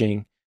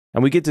flourishing.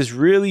 And we get this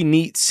really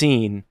neat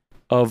scene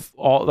of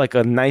all like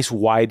a nice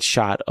wide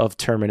shot of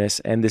Terminus.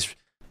 And this,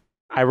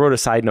 I wrote a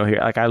side note here.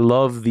 Like, I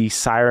love the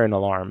siren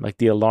alarm, like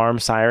the alarm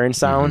siren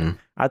sound. Mm-hmm.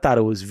 I thought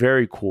it was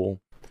very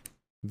cool.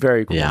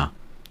 Very cool. Yeah.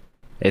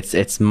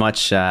 It's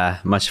much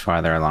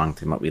farther along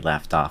than what we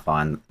left off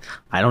on.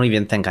 I don't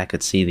even think I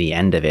could see the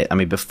end of it. I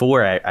mean,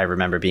 before I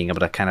remember being able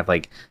to kind of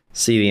like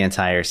see the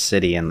entire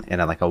city in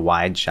like a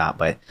wide shot,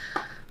 but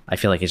I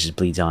feel like it just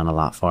bleeds on a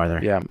lot farther.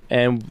 Yeah,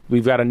 and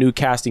we've got a new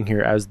casting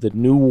here as the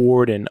new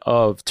warden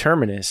of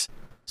Terminus.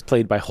 It's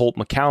played by Holt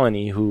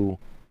McCallany, who,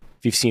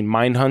 if you've seen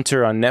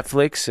Mindhunter on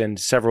Netflix and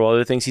several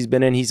other things he's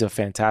been in, he's a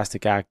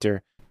fantastic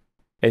actor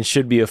and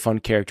should be a fun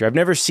character. I've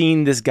never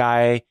seen this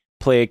guy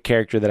play a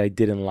character that I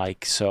didn't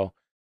like, so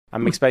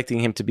I'm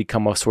expecting him to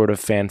become a sort of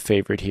fan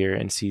favorite here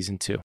in season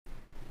 2.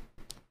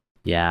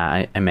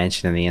 Yeah, I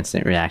mentioned in the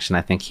instant reaction,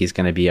 I think he's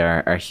going to be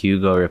our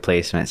Hugo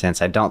replacement,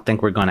 since I don't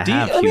think we're going to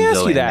have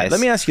Hugo in this. Let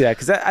me ask you that,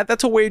 because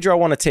that's a wager I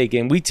want to take.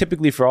 And we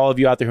typically, for all of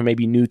you out there who may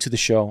be new to the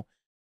show,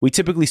 we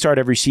typically start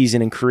every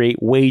season and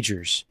create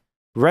wagers.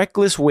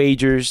 Reckless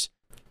wagers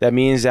that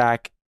me and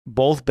Zach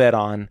both bet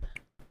on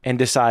and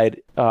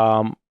decide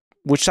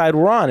which side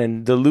we're on.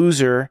 And the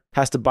loser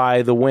has to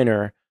buy the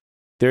winner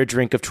their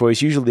drink of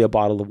choice, usually a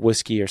bottle of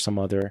whiskey or some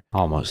other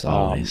almost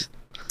always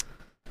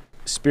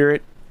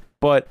spirit.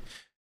 But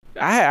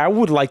I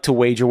would like to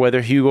wager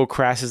whether Hugo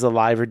Crass is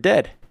alive or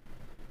dead.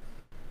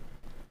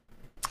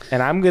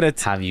 And I'm going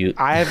to...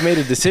 I have made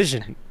a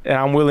decision, and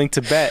I'm willing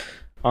to bet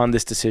on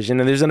this decision.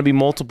 And there's going to be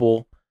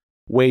multiple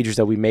wagers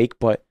that we make,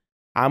 but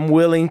I'm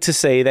willing to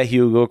say that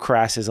Hugo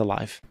Crass is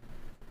alive.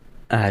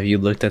 Have you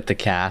looked at the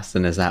cast,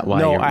 and is that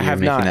why you're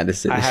making that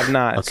decision? I have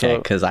not. Okay,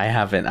 because I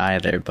haven't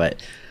either, but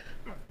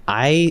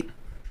I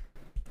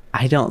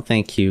don't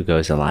think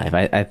Hugo's alive.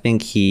 I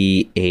think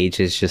he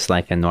ages just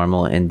like a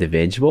normal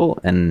individual.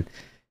 And,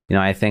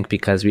 I think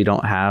because we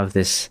don't have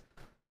this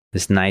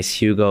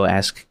nice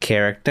Hugo-esque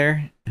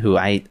character, who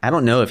I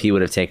don't know if he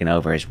would have taken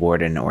over as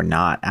warden or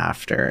not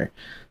after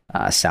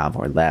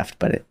Salvor left,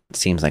 but it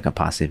seems like a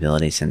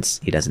possibility since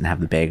he doesn't have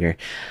the beggar.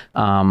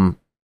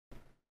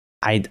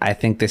 I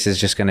think this is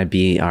just going to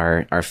be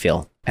our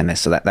Phil in this.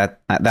 So that's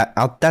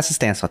the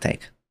stance I'll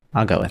take.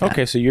 I'll go with that.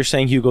 Okay, so you're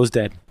saying Hugo's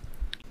dead.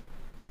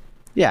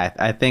 Yeah,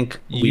 I think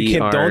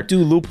don't do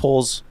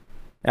loopholes.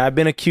 I've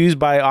been accused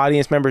by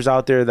audience members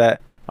out there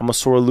that I'm a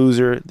sore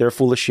loser. They're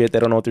full of shit. They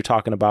don't know what they're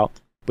talking about.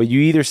 But you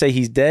either say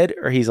he's dead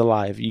or he's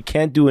alive. You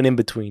can't do an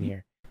in-between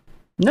here.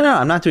 No,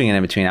 I'm not doing an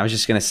in-between. I was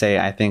just going to say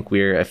I think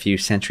we're a few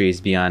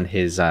centuries beyond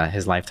his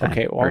lifetime.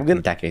 Okay, well,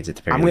 decades at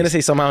the very least. I'm going to say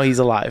somehow he's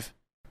alive.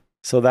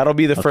 So that'll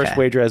be the first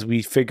wager as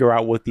we figure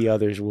out what the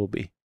others will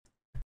be.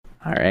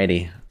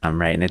 Alrighty. I'm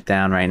writing it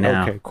down right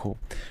now. Okay, cool.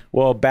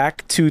 Well,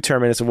 back to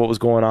Terminus and what was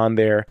going on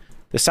there.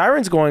 The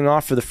siren's going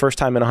off for the first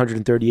time in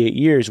 138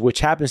 years, which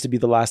happens to be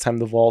the last time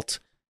the vault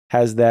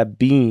has that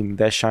beam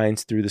that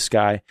shines through the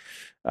sky.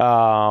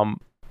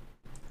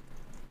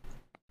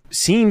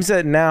 Seems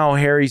that now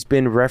Harry's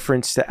been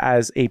referenced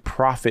as a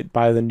prophet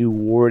by the new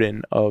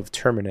warden of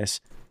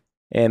Terminus,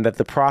 and that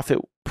the prophet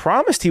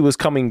promised he was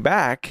coming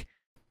back,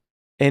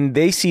 and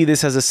they see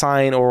this as a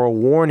sign or a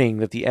warning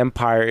that the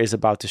Empire is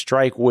about to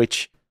strike,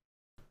 which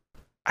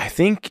I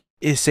think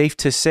is safe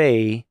to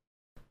say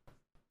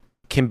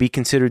can be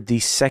considered the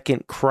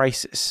second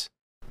crisis.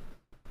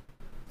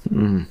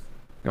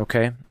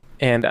 Okay.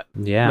 And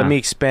let me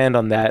expand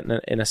on that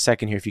in a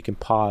second here if you can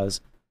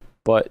pause.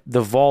 But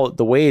the vault,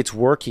 the way it's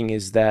working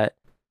is that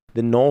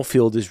the null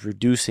field is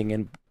reducing,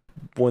 and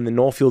when the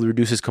null field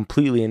reduces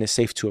completely and is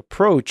safe to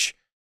approach,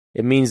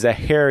 it means that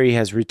Harry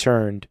has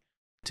returned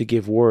to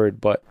give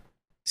word. But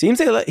seems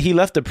that he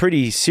left a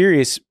pretty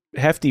serious,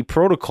 hefty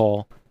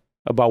protocol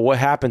about what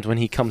happens when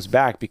he comes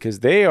back, because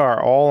they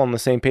are all on the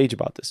same page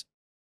about this.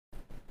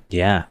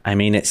 Yeah, I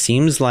mean, it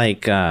seems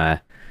like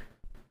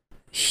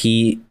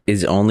he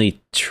is only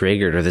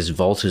triggered, or this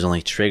vault is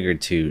only triggered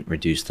to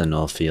reduce the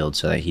null field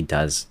so that he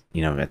does,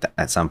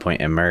 at some point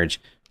emerge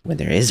when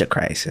there is a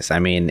crisis. I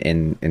mean,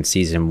 in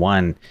season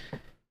 1,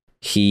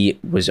 he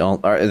was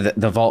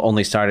the vault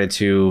only started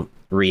to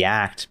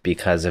react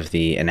because of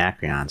the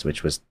Anacreons,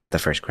 which was the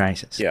first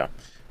crisis. Yeah.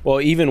 Well,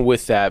 even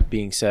with that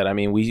being said, I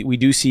mean, we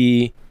do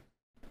see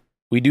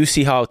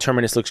how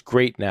Terminus looks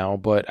great now,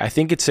 but I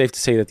think it's safe to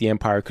say that the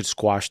Empire could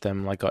squash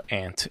them like an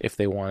ant if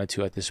they wanted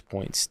to at this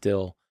point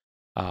still.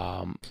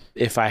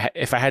 If I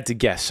had to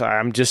guess,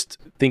 I'm just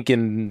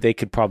thinking they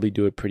could probably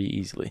do it pretty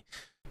easily.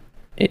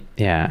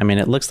 I mean,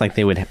 it looks like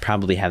they would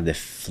probably have the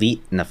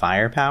fleet and the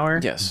firepower.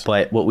 Yes.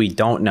 But what we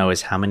don't know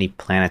is how many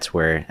planets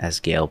were, as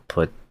Gale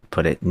put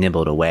it,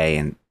 nibbled away,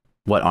 and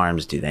what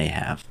arms do they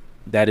have?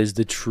 That is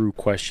the true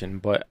question.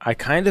 But I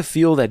kind of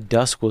feel that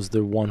Dusk was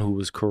the one who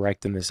was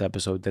correct in this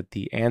episode, that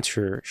the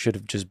answer should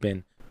have just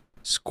been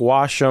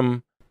squash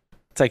them.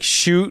 It's like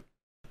shoot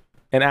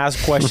and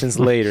ask questions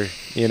later,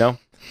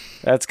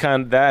 That's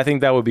I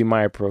think that would be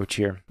my approach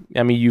here.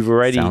 I mean, you've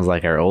already... Sounds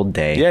like our old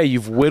day. Yeah,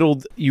 you've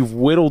whittled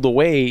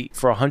away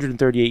for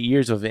 138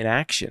 years of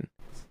inaction.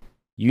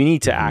 You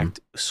need to act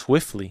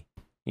swiftly,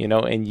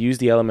 and use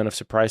the element of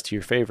surprise to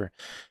your favor.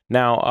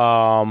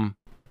 Now,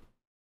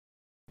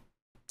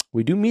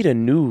 we do meet a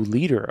new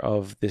leader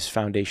of this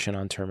Foundation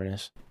on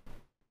Terminus.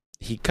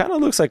 He kind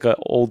of looks like an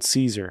old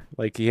Caesar.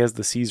 Like he has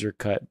the Caesar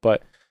cut,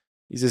 but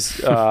he's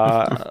just...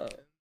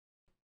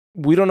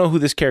 we don't know who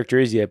this character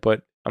is yet,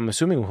 but I'm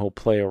assuming he'll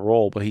play a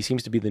role, but he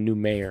seems to be the new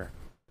mayor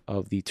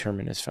of the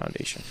Terminus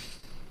Foundation.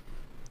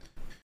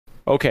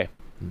 Okay,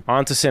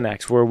 on to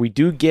Synnax, where we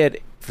do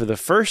get, for the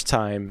first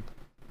time,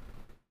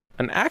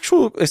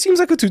 it seems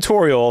like a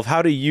tutorial of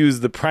how to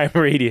use the Prime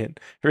Radiant,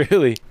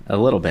 really. A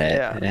little bit,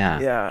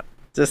 yeah.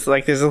 Just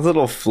like there's a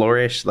little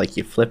flourish, like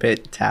you flip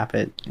it, tap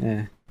it,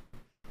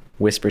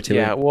 whisper to it.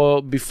 Yeah,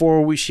 well,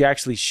 before she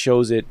actually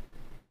shows it,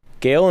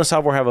 Gale and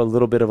Salvor have a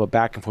little bit of a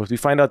back and forth. We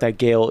find out that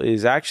Gale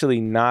is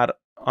actually not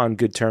on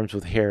good terms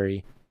with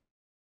Harry,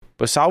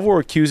 but Salvor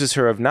accuses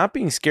her of not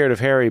being scared of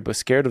Harry, but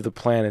scared of the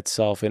plan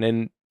itself. And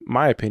in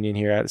my opinion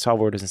here,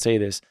 Salvor doesn't say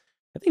this,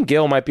 I think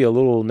Gale might be a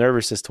little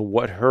nervous as to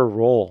what her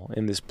role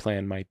in this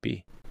plan might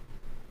be.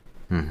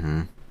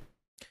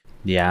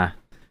 Yeah,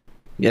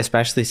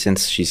 especially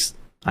since she's,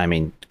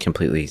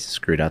 completely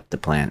screwed up the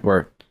plan,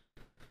 or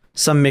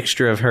some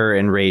mixture of her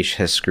and Raish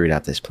has screwed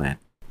up this plan.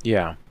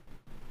 Yeah.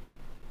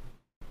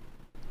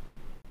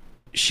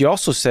 She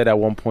also said at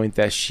one point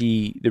that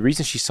the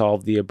reason she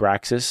solved the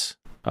Abraxas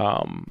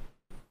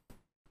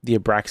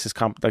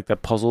like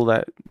that puzzle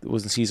that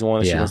was in season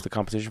 1 that she was the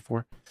competition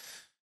for,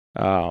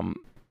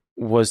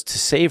 was to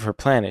save her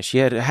planet. She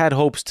had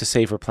hopes to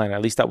save her planet.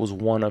 At least that was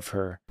one of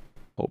her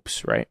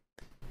hopes, right?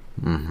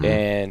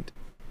 And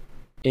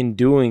in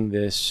doing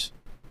this,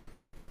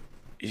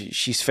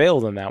 she's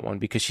failed on that one,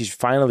 because she's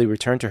finally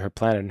returned to her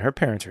planet and her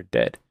parents are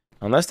dead.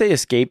 Unless they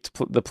escaped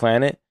the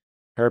planet,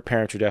 her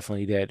parents are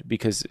definitely dead,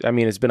 because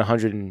it's been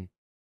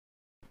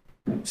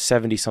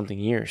 170 something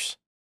years,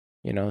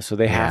 so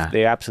they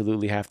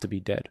absolutely have to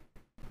be dead.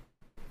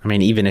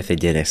 Even if they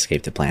did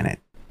escape the planet,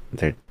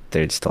 they're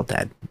still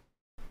dead,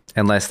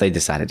 unless they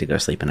decided to go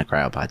sleep in a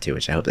cryopod too,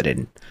 which I hope they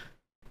didn't.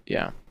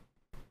 Yeah.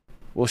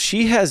 Well,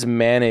 she has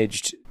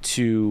managed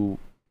to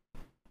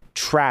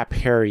trap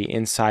Harry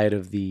inside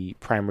of the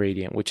Prime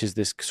Radiant, which is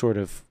this sort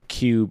of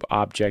cube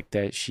object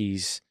that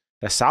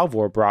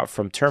Salvor brought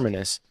from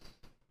Terminus.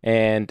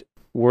 And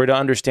we're to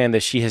understand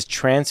that she has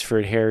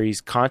transferred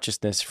Harry's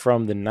consciousness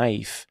from the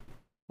knife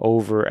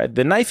over.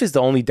 The knife is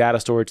the only data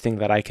storage thing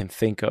that I can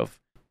think of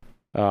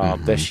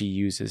that she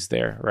uses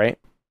there, right?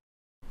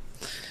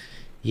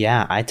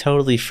 Yeah, I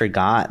totally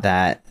forgot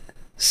that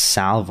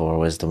Salvor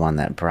was the one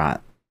that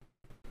brought...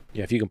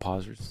 Yeah, if you can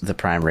pause. The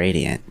Prime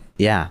Radiant.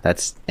 Yeah,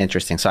 that's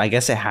interesting. So I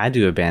guess it had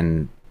to have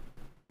been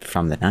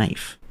from the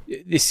knife.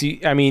 You see,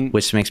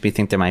 which makes me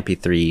think there might be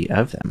 3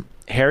 of them.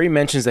 Harry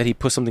mentions that he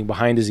put something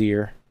behind his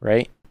ear,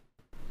 right?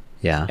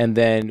 Yeah. And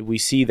then we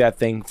see that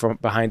thing from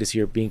behind his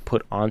ear being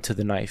put onto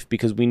the knife,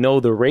 because we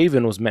know the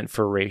Raven was meant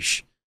for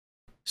Raish.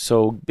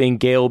 So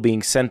Gale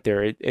being sent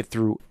there, it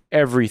threw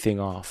everything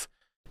off.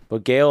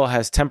 But Gale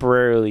has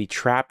temporarily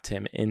trapped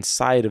him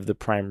inside of the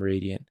Prime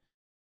Radiant,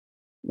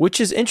 which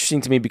is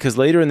interesting to me, because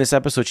later in this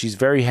episode, she's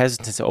very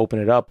hesitant to open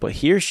it up, but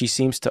here she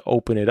seems to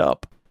open it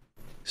up.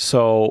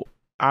 So...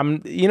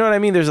 you know what I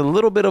mean? There's a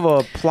little bit of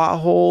a plot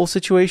hole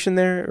situation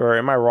there, or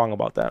am I wrong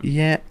about that?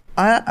 Yeah,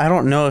 I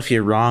don't know if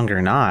you're wrong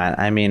or not.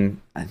 I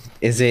mean,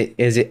 is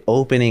it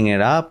opening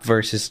it up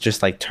versus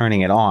just like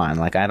turning it on?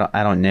 Like I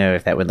don't know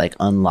if that would like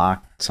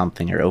unlock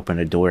something or open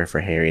a door for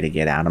Harry to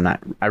get out.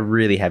 I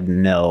really have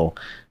no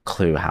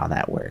clue how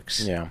that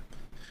works. Yeah.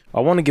 I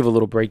want to give a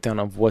little breakdown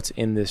of what's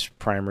in this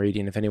Prime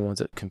Radiant if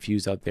anyone's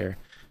confused out there.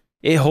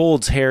 It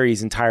holds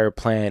Harry's entire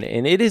plan,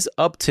 and it is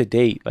up to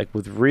date, like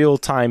with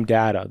real-time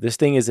data. This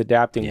thing is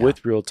adapting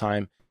with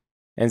real-time.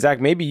 And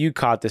Zach, maybe you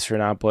caught this or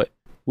not, but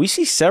we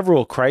see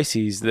several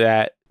crises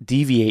that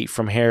deviate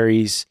from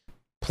Harry's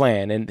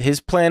plan. And his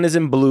plan is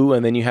in blue,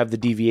 and then you have the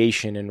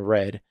deviation in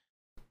red.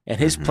 And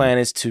his plan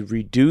is to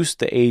reduce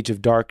the age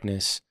of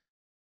darkness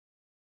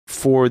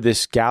for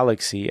this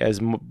galaxy as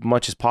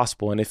much as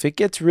possible. And if it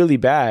gets really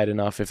bad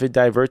enough, if it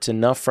diverts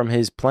enough from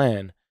his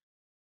plan,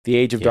 the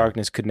age of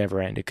darkness could never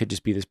end. It could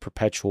just be this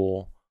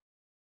perpetual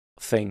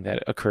thing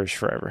that occurs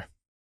forever.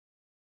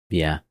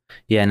 Yeah.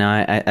 Yeah, no,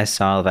 I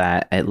saw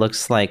that. It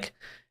looks like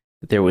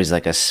there was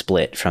like a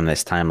split from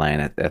this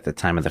timeline at the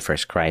time of the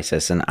first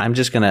crisis. And I'm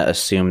just going to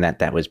assume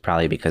that was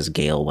probably because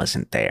Gale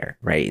wasn't there,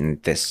 right?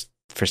 And this,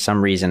 for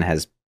some reason,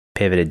 has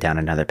pivoted down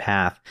another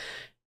path.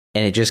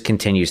 And it just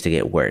continues to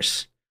get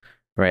worse,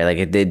 right? Like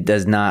it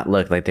does not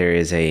look like there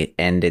is a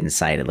end in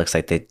sight. It looks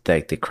like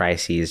the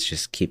crises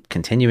just keep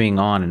continuing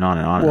on and on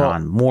and on and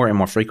on more and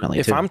more frequently.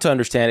 If I'm to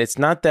understand, it's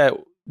not that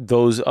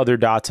those other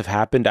dots have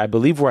happened. I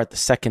believe we're at the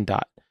second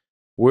dot.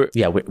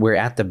 We're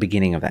at the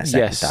beginning of that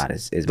second dot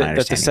is my understanding.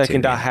 That the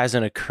second dot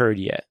hasn't occurred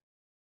yet.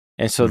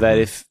 And so that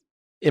if,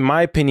 in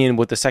my opinion,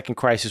 what the second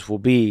crisis will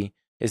be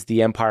is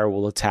the Empire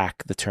will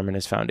attack the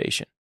Terminus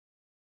Foundation.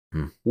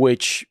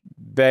 Which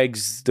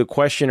begs the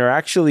question, or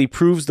actually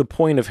proves the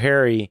point of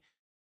Harry.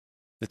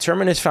 The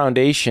Terminus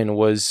Foundation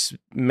was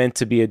meant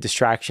to be a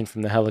distraction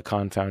from the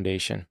Helicon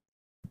Foundation.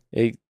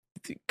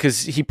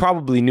 Because he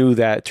probably knew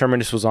that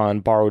Terminus was on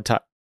borrowed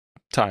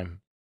time.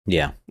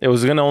 Yeah. It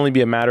was going to only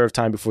be a matter of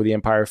time before the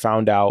Empire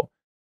found out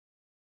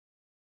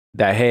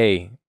that,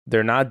 hey,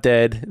 they're not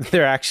dead.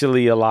 They're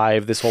actually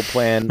alive. This whole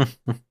plan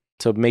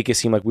to make it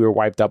seem like we were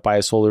wiped out by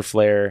a solar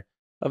flare.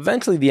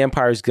 Eventually, the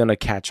Empire is going to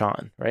catch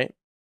on, right?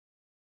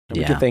 And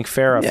we can thank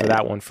Farah for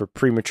that one, for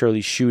prematurely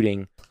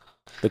shooting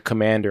the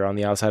commander on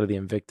the outside of the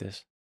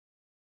Invictus.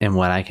 And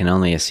what I can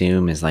only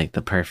assume is like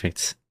the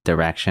perfect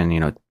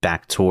direction,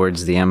 back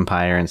towards the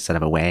Empire instead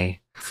of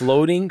away.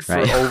 Floating for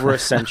over a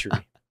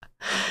century.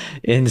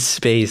 In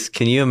space,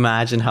 can you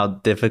imagine how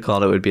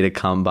difficult it would be to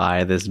come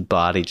by this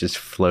body just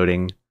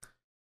floating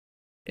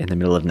in the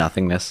middle of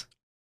nothingness?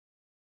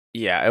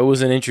 Yeah, it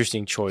was an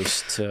interesting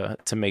choice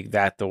to make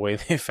that the way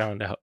they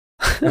found out.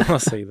 I'll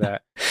say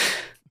that.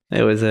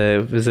 It was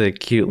a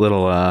cute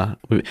little.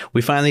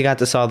 We finally got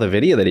to saw the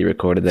video that he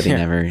recorded that he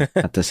never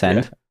got to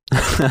send.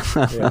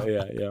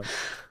 Yeah.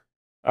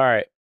 All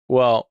right.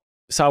 Well,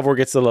 Salvor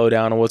gets the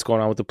lowdown on what's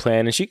going on with the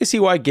plan, and she can see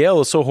why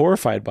Gale is so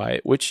horrified by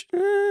it, which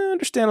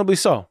understandably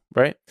so,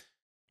 right?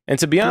 And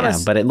to be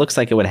honest, but it looks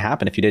like it would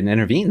happen if you didn't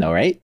intervene, though,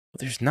 right?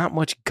 There's not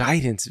much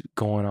guidance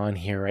going on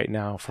here right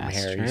now from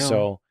Harry. True.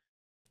 So,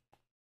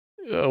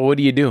 what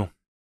do you do?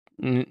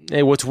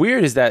 And what's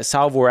weird is that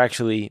Salvor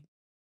actually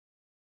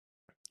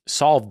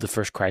solved the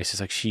first crisis.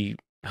 Like, she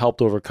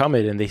helped overcome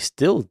it, and they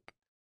still,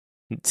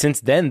 since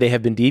then, they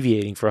have been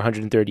deviating for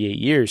 138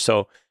 years.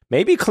 So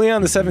maybe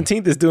Cleon the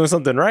 17th is doing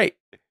something right,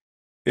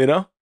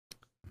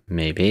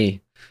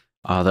 Maybe.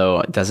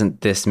 Although,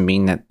 doesn't this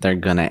mean that they're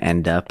going to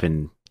end up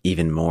in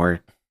even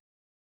more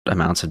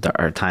amounts of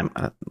time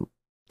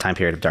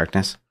period of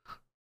darkness?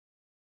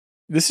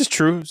 This is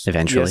true.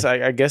 Eventually. Yes,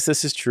 I guess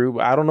this is true.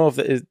 I don't know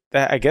if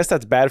I guess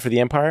that's bad for the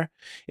Empire.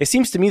 It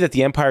seems to me that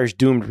the Empire is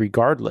doomed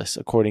regardless,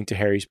 according to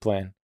Harry's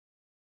plan.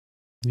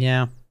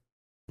 Yeah.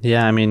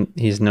 Yeah, I mean,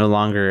 he's no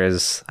longer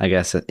as, I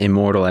guess,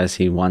 immortal as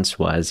he once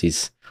was.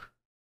 He's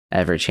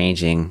ever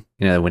changing.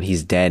 When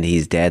he's dead,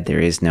 he's dead.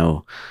 There is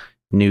no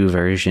new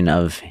version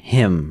of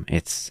him.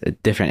 It's a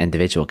different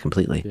individual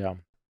completely. Yeah.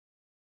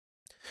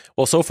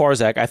 Well, so far,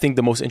 Zach, I think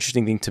the most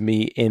interesting thing to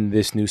me in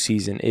this new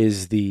season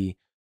is the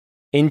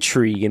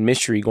intrigue and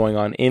mystery going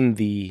on in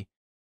the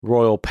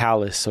royal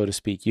palace, so to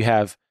speak. You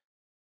have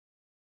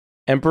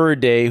Emperor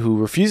Day, who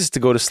refuses to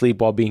go to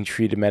sleep while being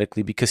treated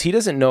medically because he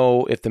doesn't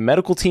know if the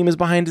medical team is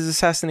behind his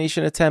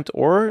assassination attempt,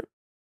 or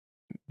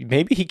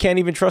maybe he can't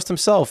even trust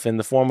himself in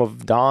the form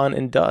of Dawn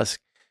and Dusk.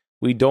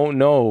 We don't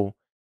know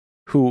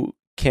who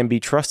can be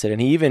trusted.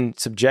 And he even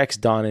subjects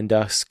Dawn and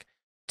Dusk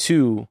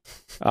to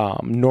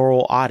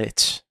neural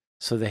audits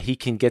so that he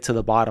can get to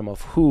the bottom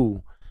of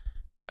who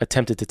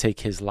attempted to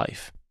take his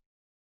life.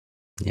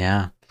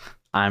 Yeah.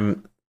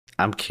 I'm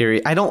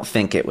curious. I don't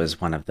think it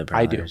was one of the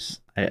brothers.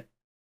 I do.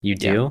 You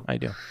do? Yeah, I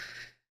do.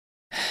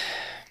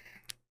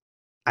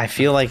 I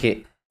feel like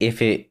it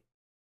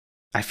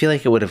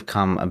would have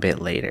come a bit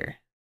later.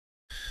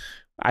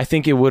 I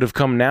think it would have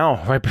come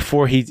now, right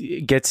before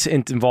he gets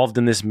involved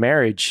in this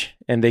marriage,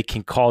 and they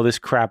can call this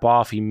crap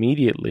off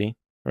immediately,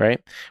 right?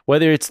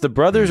 Whether it's the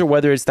brothers or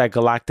whether it's that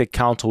galactic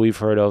council we've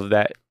heard of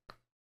that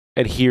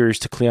adheres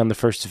to Cleon the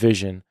First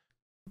Division,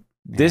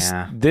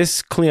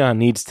 This Cleon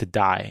needs to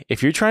die.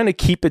 If you're trying to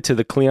keep it to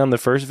the Cleon the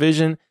first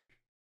vision,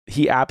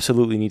 he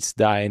absolutely needs to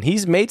die. And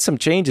he's made some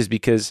changes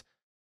because,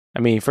 I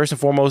mean, first and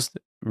foremost,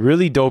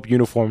 really dope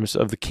uniforms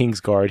of the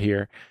Kingsguard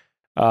here.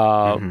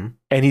 And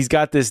he's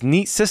got this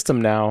neat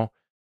system now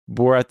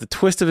where at the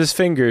twist of his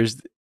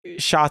fingers,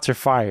 shots are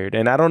fired.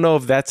 And I don't know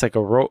if that's like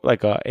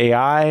a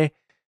AI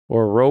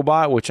or a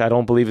robot, which I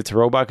don't believe it's a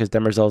robot because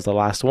Demerzel is the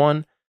last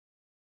one.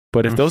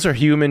 But if those are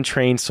human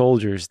trained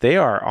soldiers, they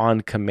are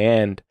on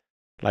command,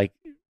 like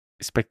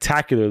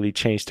spectacularly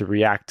changed to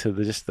react to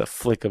just the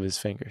flick of his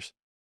fingers.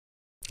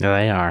 Yeah,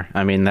 they are.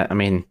 I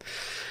mean,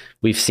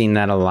 we've seen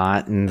that a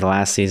lot in the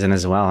last season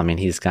as well. I mean,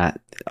 he's got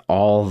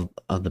all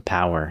of the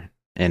power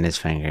in his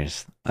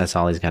fingers. That's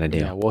all he's got to do.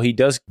 Yeah, well, he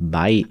does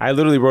bite. I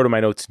literally wrote in my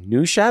notes,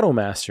 new Shadow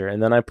Master,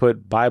 and then I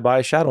put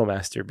bye-bye Shadow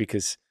Master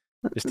because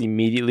just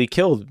immediately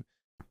killed.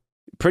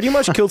 Pretty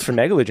much killed for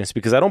negligence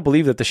because I don't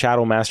believe that the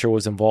Shadow Master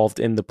was involved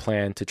in the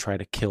plan to try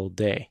to kill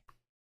Day.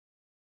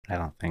 I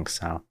don't think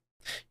so.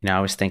 You know,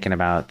 I was thinking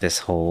about this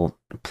whole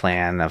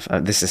plan of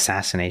this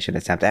assassination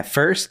attempt. At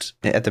first,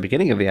 at the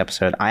beginning of the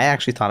episode, I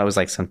actually thought it was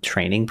like some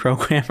training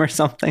program or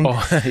something.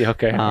 Oh,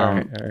 okay. All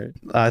right.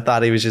 I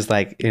thought he was just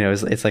like, you know,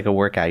 it's like a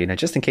workout, you know,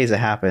 just in case it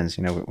happens,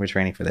 you know, we're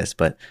training for this.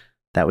 But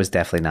that was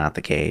definitely not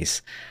the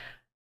case.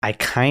 I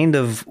kind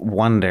of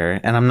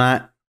wonder, and I'm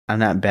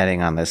not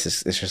betting on this.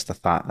 It's just a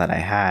thought that I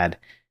had.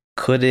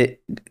 Could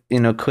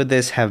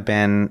this have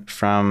been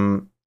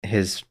from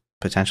his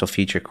potential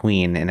future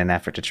queen in an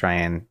effort to try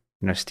and,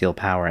 you know, steal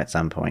power at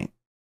some point?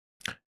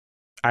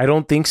 I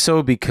don't think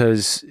so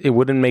because it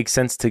wouldn't make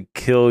sense to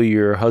kill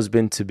your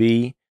husband to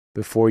be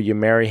before you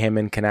marry him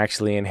and can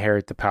actually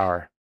inherit the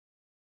power.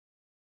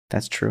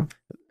 That's true.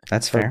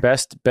 That's fair. The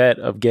best bet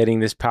of getting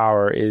this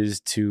power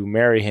is to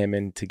marry him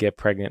and to get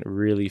pregnant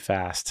really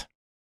fast.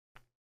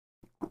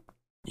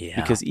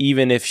 Yeah. Because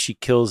even if she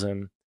kills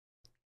him,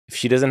 if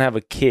she doesn't have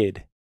a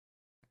kid,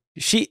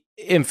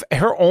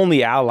 her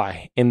only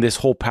ally in this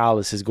whole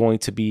palace is going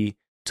to be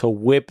to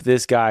whip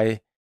this guy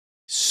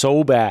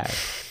so bad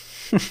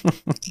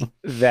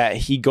that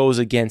he goes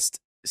against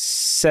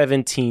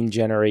 17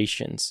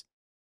 generations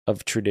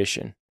of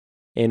tradition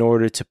in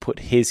order to put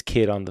his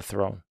kid on the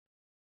throne.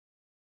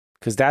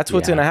 Because that's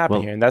what's going to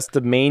happen here. And that's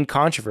the main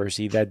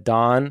controversy that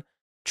Don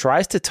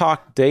tries to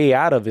talk Day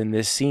out of in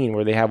this scene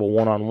where they have a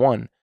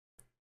one-on-one.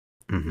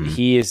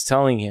 He is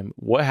telling him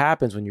what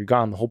happens when you're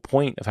gone. The whole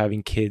point of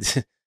having kids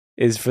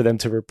is for them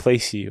to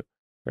replace you,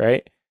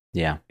 right?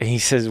 Yeah. And he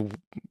says,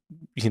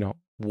 you know,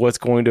 what's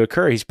going to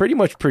occur. He's pretty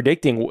much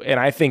predicting, and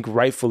I think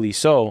rightfully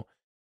so,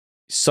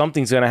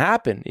 something's going to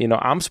happen. You know,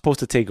 I'm supposed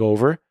to take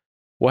over.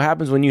 What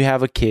happens when you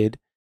have a kid?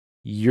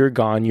 You're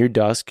gone, you're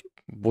dusk.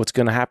 What's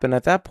going to happen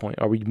at that point?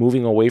 Are we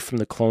moving away from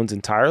the clones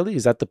entirely?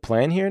 Is that the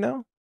plan here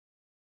now?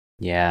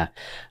 Yeah.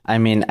 I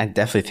mean, I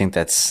definitely think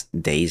that's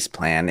Day's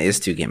plan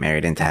is to get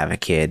married and to have a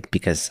kid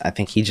because I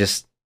think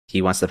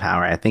he wants the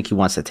power. I think he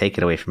wants to take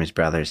it away from his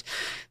brothers.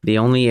 The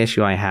only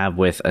issue I have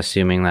with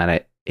assuming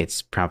that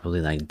it's probably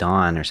like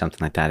Dawn or something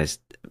like that is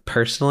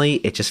personally,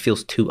 it just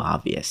feels too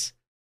obvious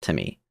to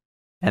me.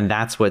 And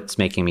that's what's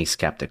making me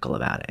skeptical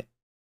about it.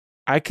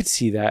 I could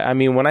see that. I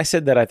mean, when I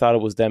said that I thought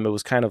it was them, it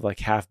was kind of like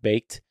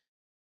half-baked.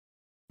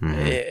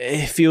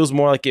 It feels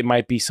more like it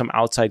might be some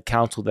outside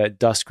council that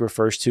Dusk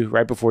refers to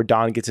right before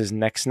Dawn gets his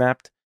neck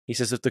snapped. He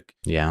says, if the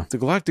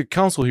Galactic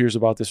Council hears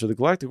about this or the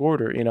Galactic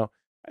Order, you know,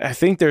 I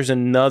think there's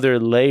another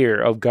layer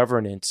of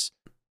governance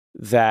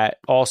that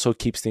also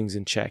keeps things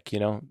in check, you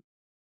know?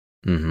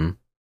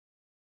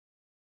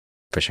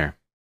 For sure.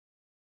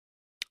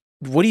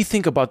 What do you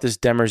think about this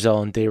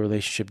Demerzel and Day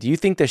relationship? Do you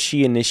think that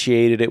she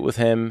initiated it with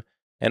him?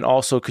 And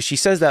also, because she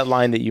says that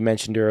line that you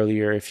mentioned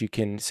earlier, if you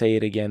can say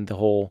it again, the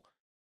whole,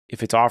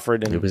 if it's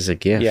offered and it was a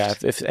gift. Yeah,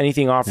 if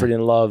anything offered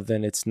in love,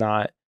 then it's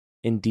not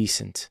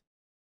indecent,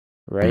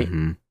 right?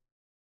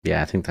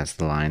 Yeah, I think that's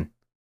the line.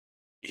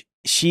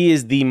 She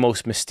is the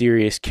most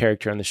mysterious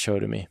character on the show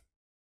to me.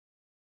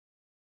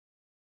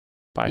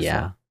 By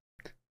far.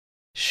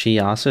 She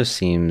also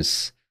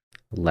seems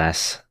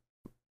less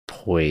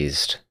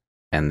poised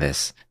in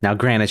this. Now,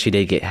 granted, she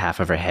did get half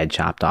of her head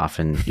chopped off,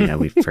 and you know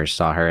we first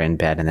saw her in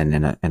bed and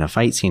then in a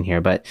fight scene here,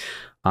 but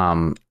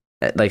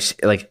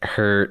like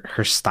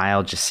her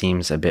style just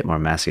seems a bit more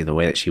messy. The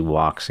way that she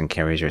walks and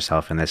carries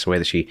herself in this, the way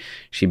that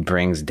she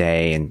brings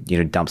Day and, you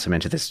know, dumps him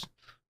into this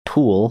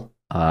pool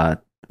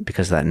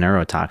because of that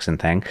neurotoxin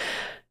thing.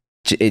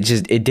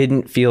 It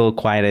didn't feel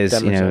quite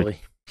as, you know.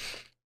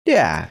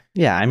 Yeah.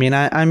 I mean,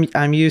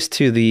 I'm used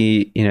to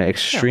the, you know,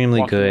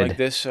 extremely good like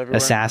this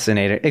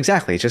assassinator.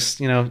 Exactly. Just,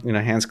 you know,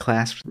 hands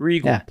clasped,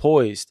 regal,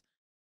 poised.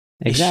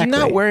 Exactly. Is she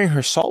not wearing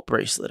her salt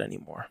bracelet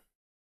anymore?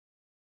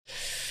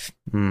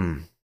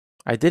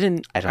 I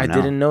didn't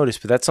notice,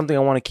 but that's something I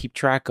want to keep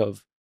track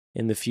of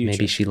in the future.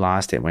 Maybe she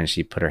lost it when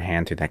she put her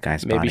hand through that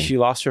guy's body. Maybe she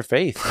lost her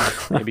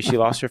faith. Maybe she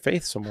lost her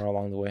faith somewhere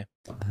along the way.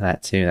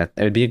 That too. That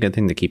would be a good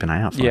thing to keep an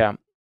eye out for. Yeah.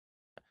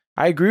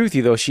 I agree with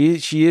you though.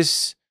 She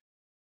is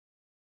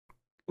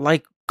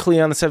like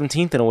Cleon the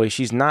 17th in a way.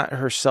 She's not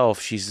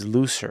herself. She's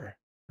looser,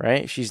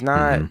 right? She's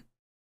not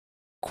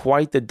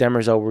quite the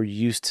Demerzel we're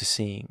used to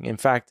seeing. In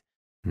fact,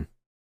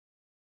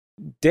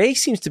 Day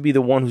seems to be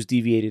the one who's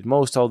deviated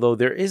most, although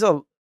there's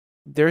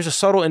a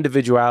subtle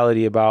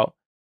individuality about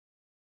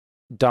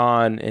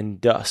Dawn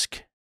and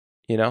Dusk,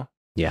 you know?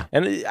 Yeah.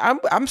 And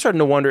I'm starting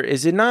to wonder,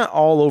 is it not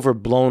all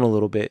overblown a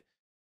little bit?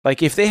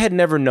 Like, if they had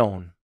never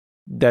known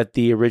that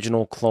the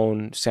original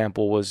clone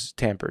sample was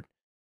tampered,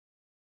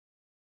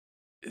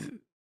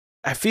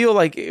 I feel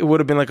like it would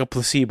have been like a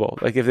placebo.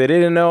 Like, if they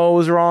didn't know it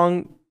was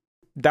wrong,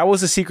 that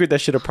was a secret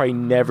that should have probably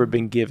never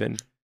been given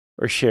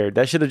or shared.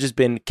 That should have just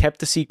been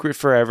kept a secret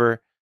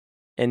forever,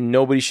 and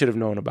nobody should have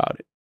known about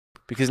it.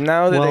 Because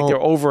now they're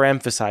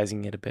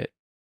overemphasizing it a bit.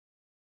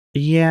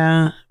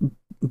 Yeah,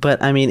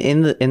 but I mean,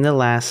 in the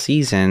last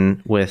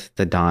season with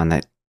the Dawn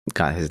that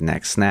got his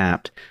neck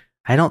snapped,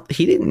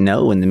 he didn't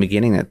know in the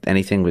beginning that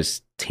anything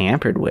was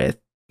tampered with,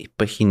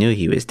 but he knew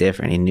he was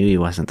different. He knew he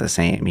wasn't the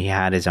same. He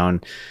had his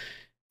own,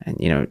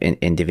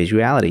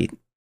 individuality.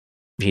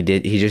 He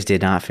just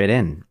did not fit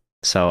in.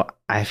 So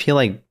I feel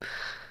like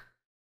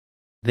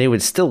they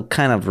would still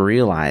kind of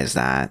realize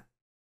that,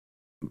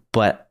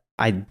 but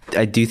I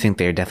do think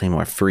they're definitely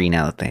more free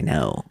now that they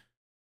know.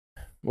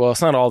 Well,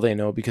 it's not all they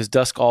know, because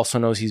Dusk also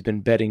knows he's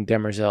been betting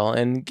Demerzel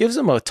and gives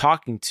him a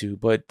talking to,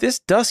 but this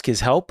Dusk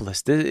is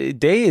helpless.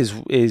 Day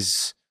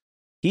is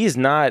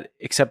not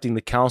accepting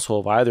the counsel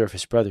of either of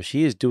his brothers.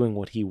 He is doing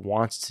what he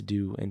wants to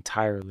do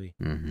entirely.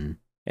 Mm-hmm.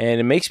 And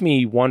it makes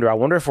me wonder, I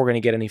wonder if we're going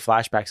to get any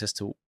flashbacks as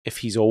to if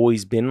he's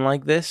always been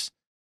like this,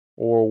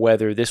 or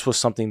whether this was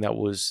something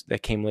that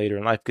came later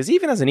in life. Because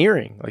even as an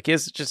earring, like,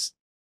 it's just...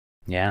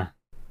 Yeah.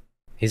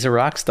 He's a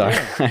rock star.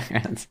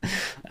 Yeah.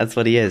 That's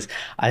what he is.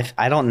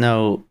 I don't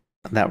know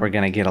that we're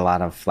going to get a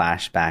lot of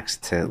flashbacks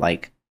to,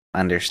 like,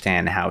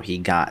 understand how he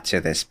got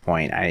to this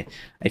point. I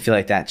feel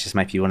like that just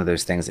might be one of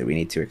those things that we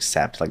need to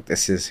accept. Like,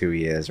 this is who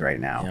he is right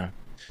now. Yeah.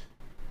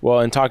 Well,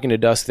 in talking to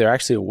Dusk, they're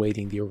actually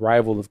awaiting the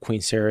arrival of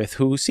Queen Sereth,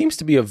 who seems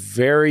to be a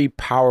very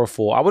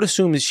powerful... I would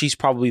assume that she's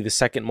probably the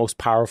second most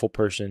powerful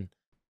person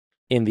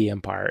in the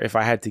Empire, if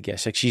I had to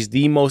guess. Like, she's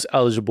the most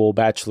eligible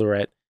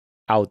bachelorette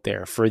out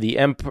there for the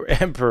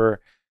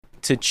emperor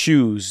to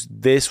choose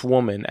this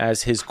woman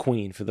as his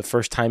queen for the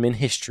first time in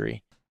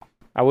history.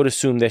 I would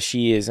assume that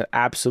she is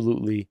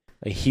absolutely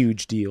a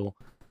huge deal.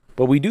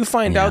 But we do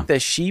find out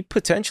that she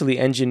potentially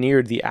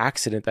engineered the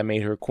accident that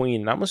made her queen.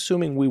 And I'm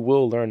assuming we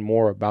will learn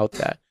more about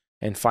that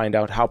and find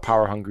out how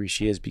power hungry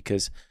she is,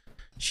 because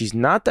she's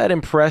not that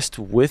impressed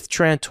with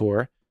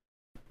Trantor.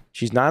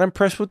 She's not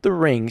impressed with the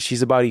rings.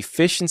 She's about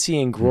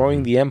efficiency and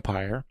growing the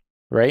Empire,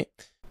 right?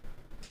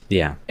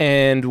 Yeah.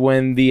 And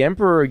when the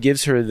Emperor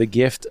gives her the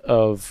gift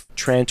of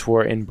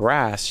Trantor in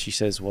brass, she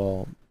says,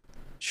 well,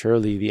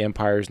 surely the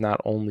Empire is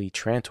not only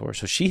Trantor.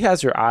 So she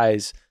has her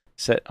eyes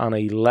set on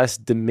a less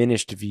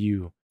diminished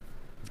view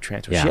of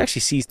Trantor. Yeah. She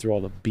actually sees through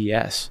all the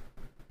BS,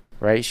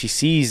 right? She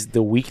sees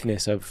the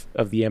weakness of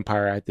the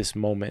Empire at this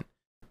moment,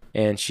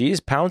 and she is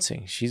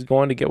pouncing. She's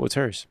going to get what's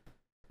hers.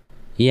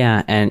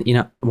 Yeah, and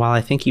while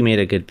I think you made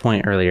a good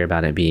point earlier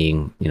about it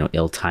being,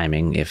 ill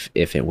timing if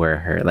it were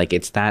her, like,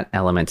 it's that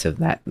element of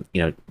that,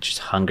 just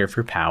hunger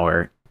for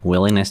power,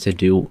 willingness to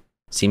do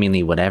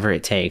seemingly whatever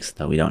it takes,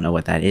 though we don't know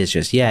what that is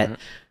just yet,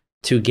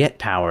 to get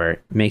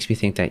power, makes me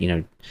think that,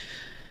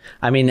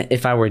 I mean,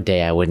 if I were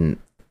Day, I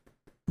wouldn't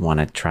want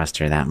to trust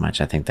her that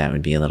much. I think that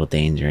would be a little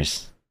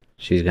dangerous.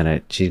 She's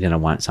gonna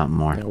want something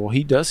more. Yeah, well,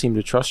 he does seem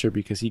to trust her,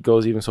 because he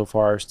goes even so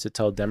far as to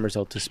tell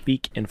Demerzel to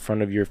speak in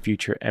front of your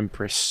future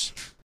empress.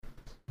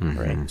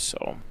 Right?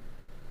 So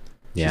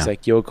she's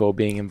like Yoko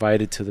being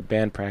invited to the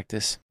band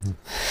practice.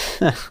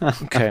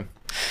 Okay.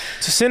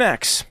 So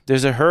Synax,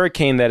 there's a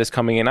hurricane that is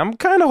coming in. I'm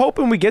kind of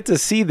hoping we get to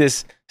see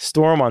this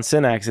storm on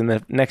Synax in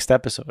the next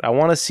episode. I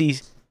want to see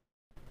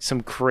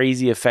some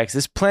crazy effects.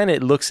 This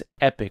planet looks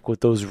epic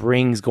with those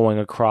rings going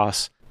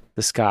across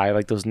the sky,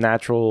 like those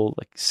natural,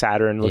 like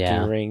Saturn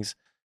looking rings.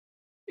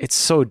 It's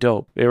so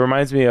dope. It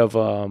reminds me of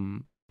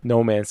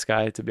No Man's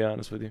Sky, to be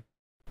honest with you.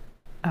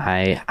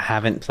 I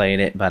haven't played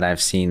it, but I've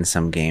seen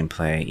some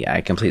gameplay. Yeah, I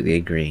completely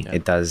agree. Yeah.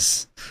 It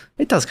does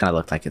kind of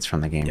look like it's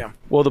from the game. Yeah.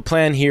 Well, the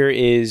plan here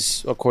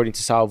is, according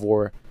to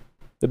Salvor,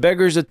 the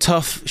Beggar's a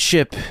tough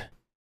ship,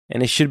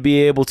 and it should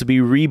be able to be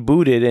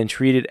rebooted and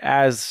treated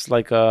as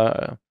like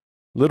a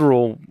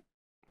literal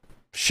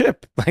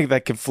ship, like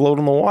that can float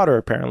on the water,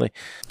 apparently.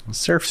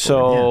 Surfboard,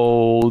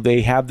 so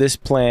they have this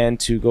plan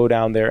to go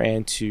down there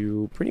and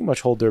to pretty much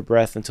hold their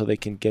breath until they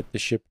can get the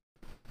ship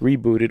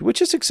rebooted,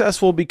 which is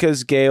successful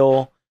because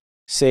Gale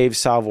saves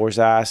Salvor's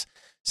ass.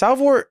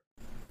 Salvor,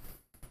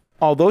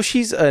 although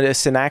she's a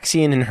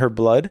Synaxian in her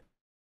blood,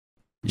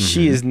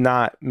 she is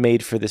not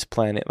made for this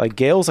planet. Like,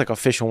 Gale's like a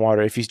fish in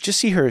water. If you just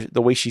see her,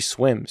 the way she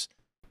swims,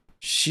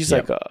 she's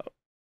like a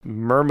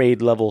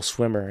mermaid level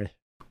swimmer.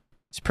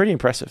 It's pretty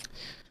impressive.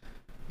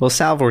 Well,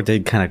 Salvor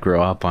did kind of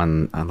grow up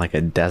on like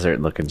a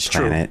desert looking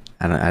planet.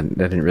 I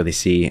didn't really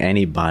see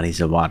any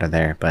bodies of water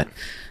there, but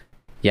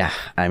yeah,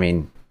 I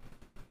mean,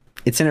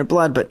 it's in her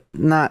blood, but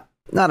not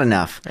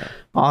enough. Yeah.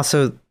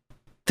 Also,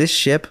 this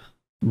ship,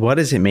 what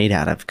is it made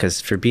out of?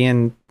 Because for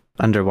being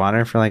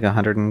underwater for like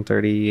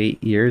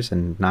 138 years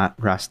and not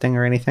rusting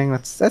or anything.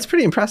 That's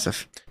pretty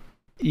impressive.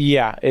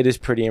 Yeah, it is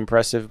pretty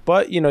impressive.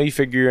 But, you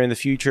figure in the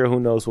future, who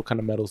knows what kind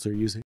of metals they're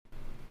using.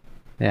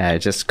 Yeah, it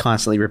just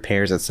constantly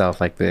repairs itself,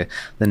 like the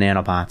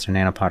nanobots or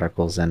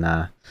nanoparticles in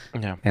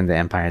the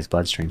Empire's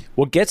bloodstream.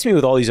 What gets me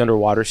with all these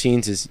underwater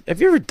scenes is, have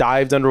you ever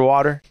dived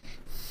underwater?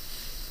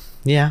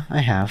 Yeah, I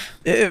have.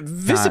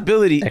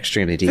 Visibility, not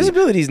extremely deep.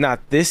 Visibility is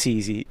not this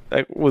easy.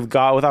 Like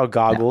without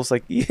goggles,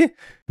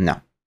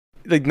 No.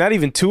 Like not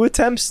even 2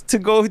 attempts to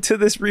go to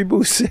this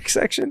reboot 6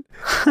 section.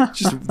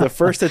 Just the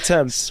first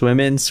attempt. Swim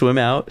in, swim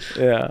out.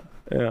 Yeah.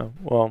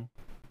 Well,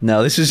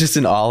 no, this was just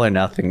an all or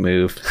nothing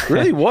move. It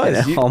really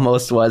was. It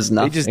almost was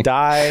nothing. They just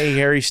die.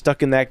 Harry's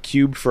stuck in that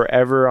cube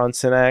forever on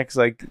Synax.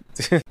 Like,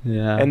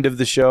 end of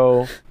the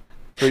show,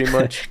 pretty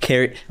much.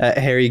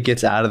 Harry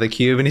gets out of the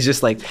cube and he's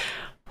just like,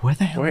 where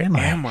the hell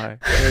am I?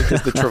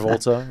 Just the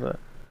Travolta.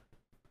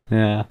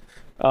 Yeah.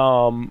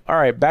 All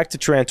right, back to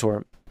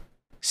Trantor.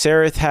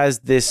 Sereth has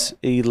this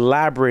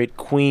elaborate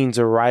Queen's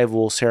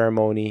arrival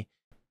ceremony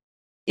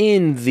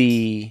in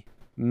the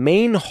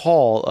main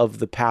hall of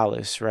the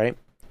palace, right?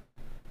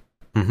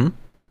 Mm-hmm.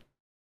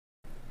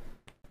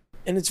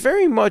 And it's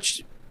very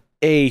much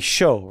a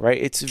show,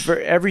 right? It's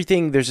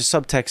everything. There's a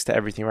subtext to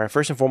everything, right?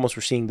 First and foremost,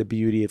 we're seeing the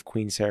beauty of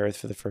Queen Sereth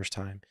for the first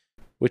time,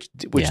 which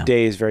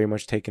Day is very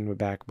much taken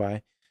aback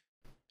by.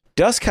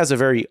 Dusk has a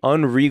very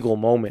unregal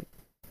moment.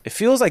 It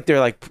feels like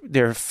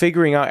they're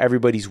figuring out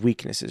everybody's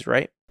weaknesses,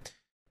 right?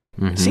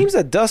 Mm-hmm. It seems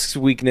that Dusk's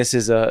weakness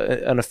is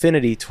an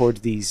affinity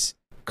towards these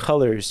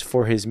colors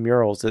for his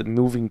murals, the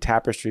moving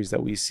tapestries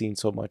that we've seen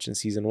so much in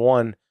season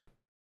 1,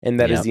 and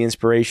that is the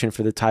inspiration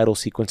for the title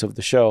sequence of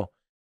the show.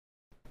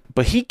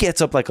 But he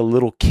gets up like a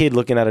little kid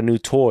looking at a new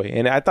toy,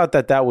 and I thought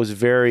that was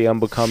very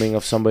unbecoming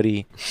of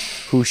somebody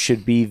who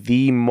should be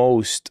the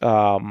most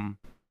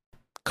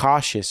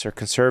cautious or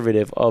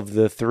conservative of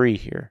the 3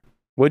 here.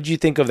 What did you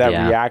think of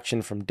that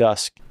reaction from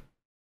Dusk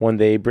when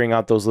they bring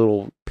out those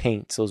little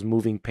paints, those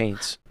moving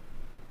paints?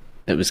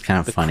 It was kind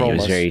of funny. Chromas. It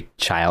was very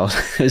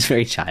It was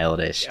very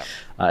childish,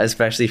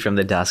 especially from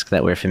the Dusk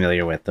that we're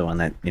familiar with, the one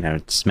that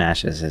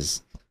smashes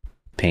his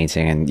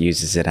painting and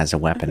uses it as a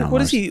weapon.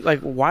 What is he like?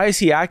 Why is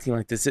he acting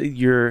like this?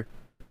 Your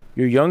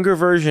younger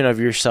version of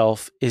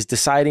yourself is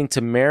deciding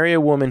to marry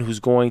a woman who's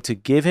going to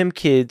give him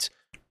kids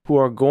who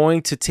are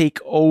going to take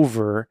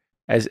over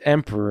as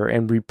emperor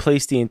and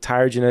replace the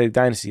entire genetic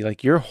dynasty.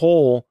 Like your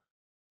whole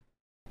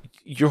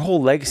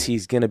legacy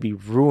is going to be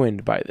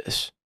ruined by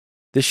this.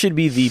 This should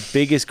be the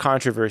biggest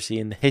controversy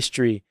in the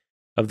history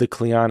of the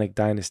Cleonic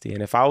dynasty.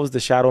 And if I was the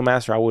Shadow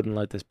Master, I wouldn't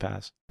let this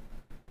pass.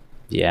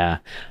 Yeah.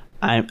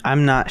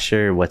 I'm not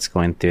sure what's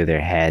going through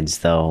their heads,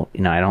 though.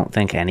 I don't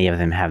think any of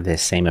them have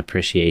this same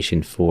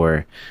appreciation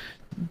for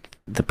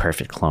the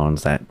perfect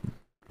clones that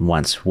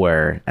once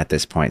were at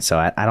this point. So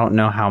I don't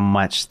know how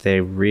much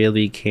they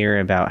really care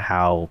about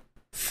how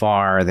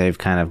far they've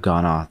kind of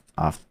gone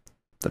off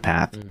the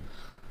path.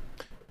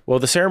 Well,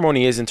 the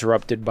ceremony is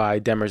interrupted by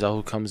Demerzel,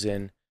 who comes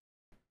in.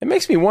 It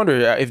makes me wonder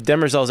if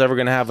Demerzel's ever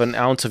going to have an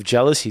ounce of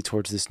jealousy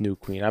towards this new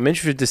queen. I'm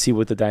interested to see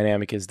what the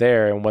dynamic is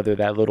there and whether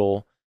that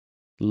little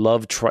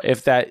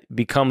if that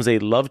becomes a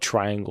love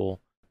triangle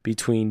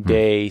between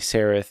Day,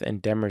 Sereth,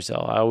 and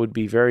Demerzel. I would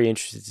be very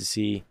interested to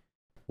see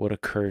what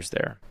occurs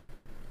there.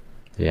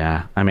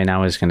 Yeah, I mean, I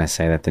was going to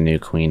say that the new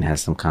queen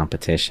has some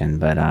competition,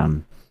 but I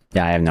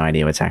have no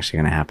idea what's actually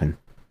going to happen.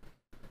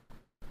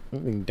 I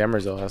think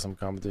Demerzel has some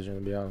competition,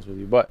 to be honest with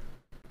you, but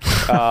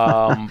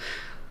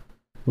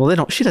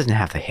well, she doesn't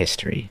have the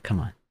history. Come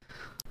on.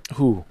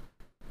 Who?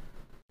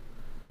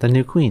 The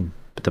new queen,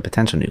 but the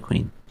potential new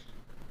queen.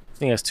 I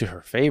think that's to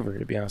her favor,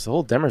 to be honest. The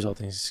whole Demerzel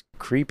thing is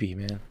creepy,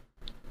 man.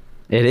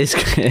 It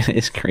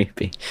is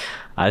creepy.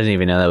 I didn't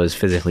even know that was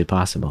physically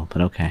possible,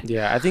 but okay.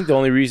 Yeah, I think the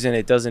only reason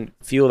it doesn't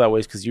feel that way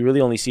is because you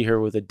really only see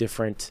her with a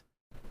different...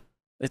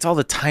 It's all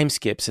the time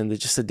skips and the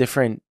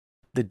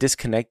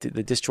disconnected,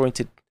 the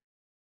disjointed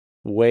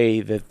way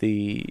that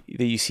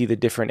you see the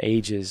different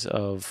ages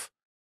of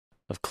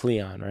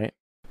Cleon, right?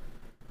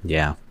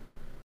 Yeah.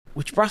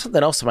 Which brought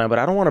something else to mind, but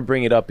I don't want to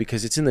bring it up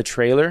because it's in the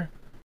trailer.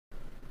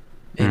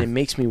 And it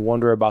makes me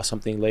wonder about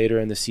something later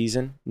in the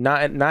season.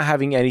 Not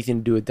having anything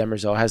to do with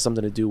Demerzel. It has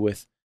something to do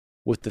with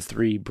the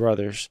 3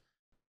 brothers.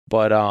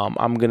 But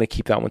I'm going to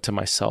keep that one to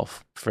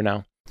myself for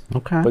now.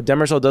 Okay. But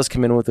Demerzel does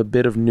come in with a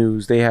bit of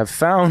news. They have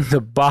found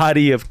the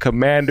body of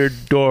Commander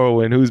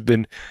Dorwin, who's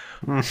been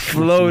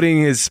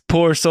floating, his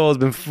poor soul has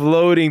been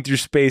floating through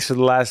space for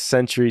the last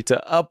century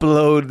to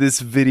upload this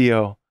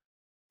video.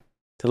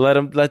 To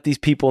let these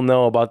people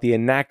know about the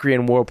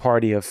Anacreon war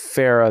party of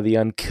Farah the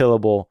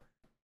Unkillable,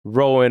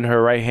 Rowan,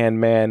 her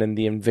right-hand man, and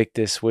the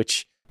Invictus,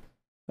 which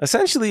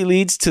essentially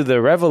leads to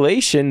the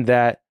revelation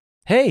that,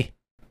 hey,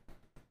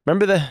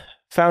 remember the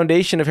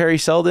foundation of Harry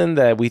Seldon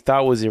that we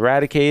thought was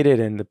eradicated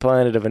and the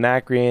planet of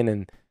Anacreon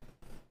and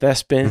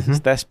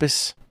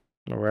Thespis,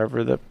 or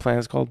wherever the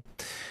planet's called?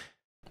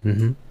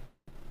 Mm-hmm.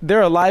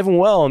 They're alive and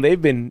well, and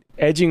they've been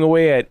edging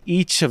away at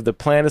each of the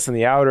planets on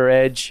the outer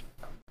edge,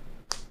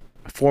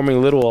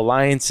 forming little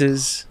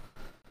alliances.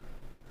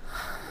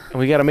 and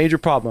we got a major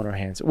problem on our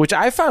hands, which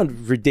I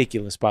found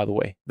ridiculous, by the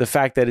way. The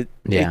fact that it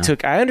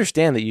took, I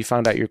understand that you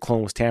found out your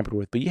clone was tampered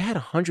with, but you had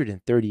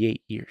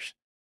 138 years.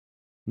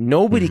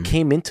 Nobody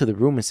came into the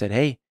room and said,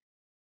 hey,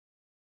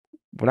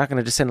 we're not going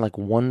to just send like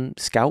one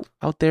scout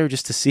out there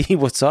just to see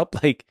what's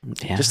up. Like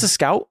just a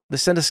scout, they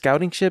send a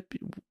scouting ship,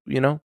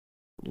 you know?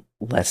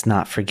 Let's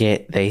not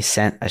forget they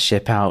sent a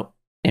ship out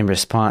in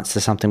response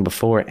to something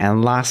before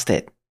and lost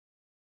it.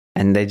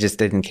 And they just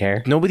didn't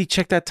care. Nobody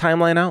checked that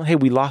timeline out. Hey,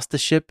 we lost the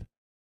ship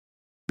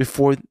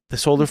before the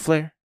solar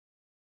flare.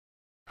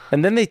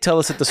 And then they tell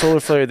us that the solar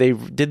flare, they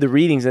did the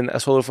readings and a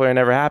solar flare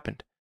never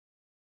happened.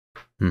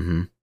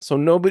 So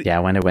nobody. Yeah,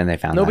 I wonder when they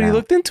found that out. Nobody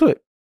looked into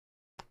it.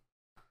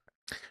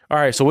 All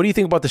right, so what do you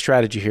think about the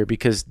strategy here?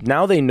 Because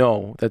now they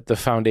know that the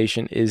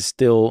Foundation is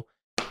still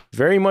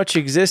very much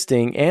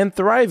existing and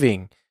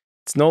thriving.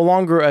 It's no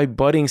longer a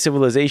budding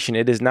civilization.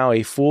 It is now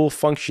a full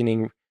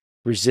functioning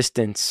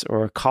resistance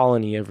or a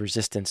colony of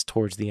resistance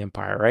towards the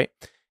Empire, right?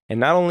 And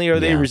not only are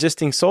they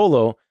resisting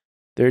Solo,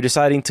 they're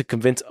deciding to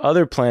convince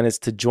other planets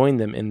to join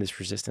them in this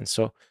resistance.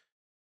 So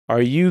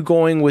are you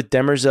going with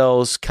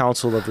Demerzel's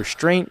Council of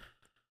Restraint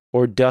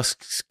or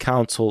Dusk's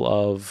Council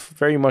of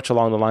very much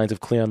along the lines of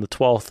Cleon the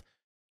 12th,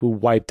 who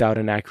wiped out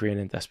Anacreon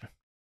and Despin?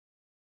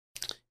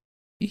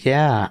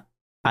 Yeah,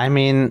 I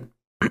mean,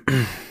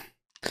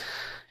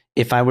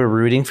 if I were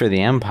rooting for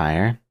the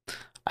Empire,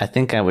 I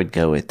think I would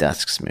go with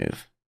Dusk's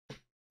move.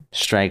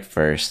 Strike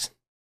first,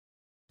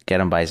 get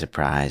him by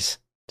surprise,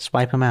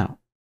 swipe him out.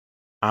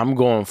 I'm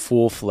going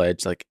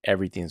full-fledged, like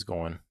everything's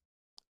going.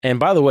 And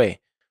by the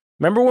way,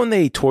 remember when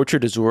they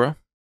tortured Azura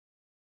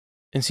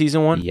in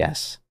season 1?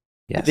 Yes.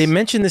 They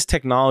mentioned this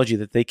technology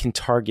that they can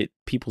target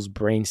people's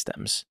brain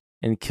stems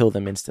and kill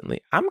them instantly.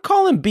 I'm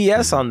calling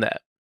BS on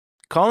that.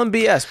 Calling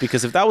BS,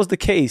 because if that was the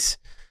case,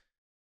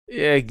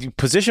 you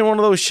position one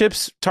of those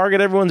ships,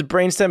 target everyone's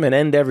brainstem, and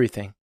end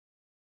everything.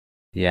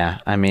 Yeah,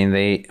 I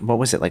mean, what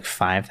was it, like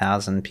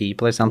 5,000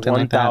 people or something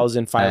like that?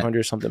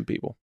 1,500 something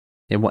people.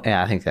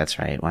 Yeah, I think that's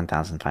right,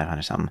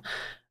 1,500 something.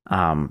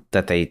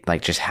 That they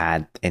like just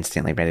had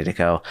instantly ready to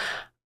go.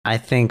 I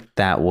think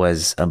that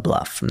was a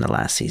bluff from the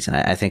last season.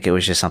 I think it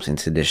was just something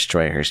to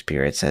destroy her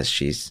spirits as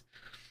she's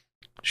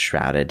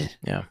shrouded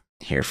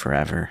here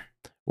forever.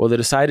 Well, the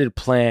decided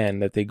plan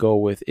that they go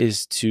with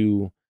is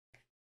to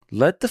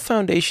let the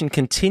Foundation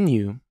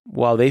continue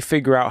while they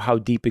figure out how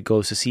deep it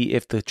goes to see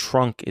if the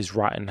trunk is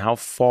rotten, how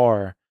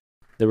far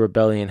the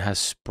rebellion has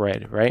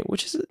spread, right?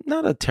 Which is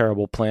not a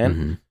terrible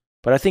plan.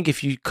 But I think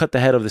if you cut the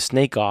head of the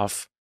snake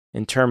off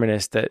in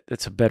Terminus,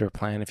 that's a better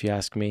plan, if you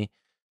ask me.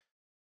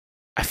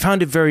 I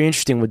found it very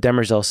interesting what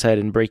Demerzel said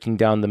in breaking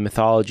down the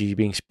mythology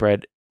being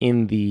spread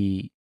in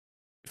the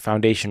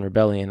Foundation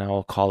Rebellion,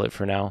 I'll call it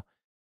for now,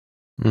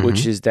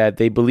 which is that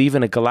they believe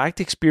in a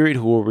galactic spirit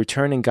who will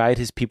return and guide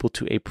his people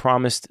to a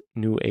promised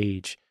new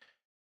age.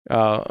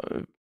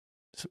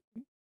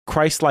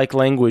 Christ-like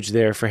language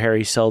there for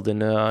Harry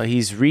Seldon.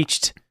 He's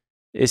reached,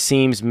 it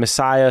seems,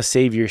 Messiah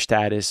Savior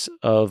status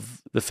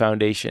of the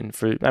Foundation.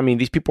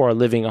 These people are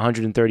living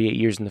 138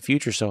 years in the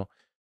future, so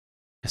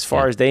as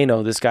far as they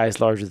know, this guy is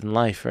larger than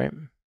life, right?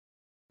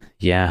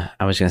 Yeah,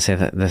 I was going to say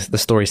that the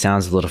story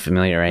sounds a little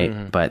familiar,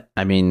 right? But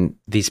I mean,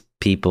 these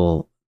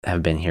people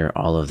have been here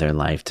all of their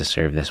life to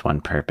serve this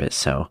one purpose.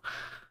 So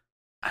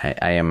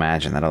I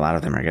imagine that a lot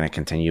of them are going to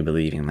continue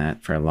believing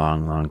that for a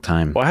long, long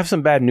time. Well, I have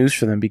some bad news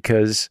for them,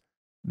 because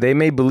they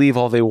may believe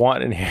all they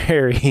want in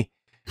Harry,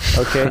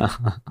 okay?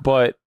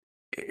 But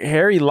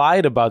Harry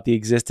lied about the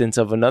existence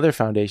of another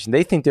Foundation.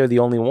 They think they're the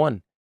only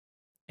one.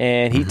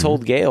 And he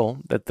told Gale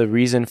that the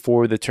reason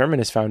for the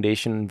Terminus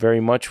Foundation very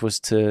much was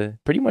to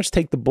pretty much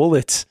take the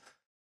bullets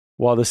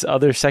while this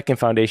other second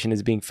Foundation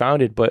is being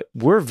founded. But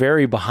we're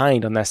very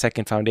behind on that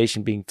second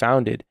Foundation being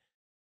founded.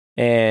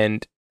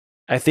 And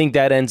I think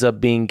that ends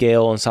up being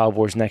Gale and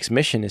Salvor's next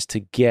mission, is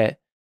to get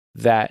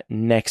that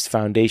next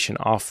Foundation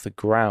off the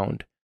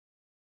ground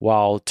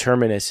while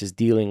Terminus is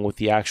dealing with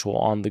the actual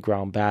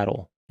on-the-ground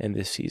battle in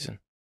this season.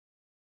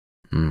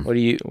 What do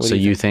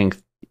you think?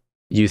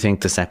 You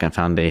think the second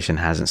Foundation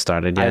hasn't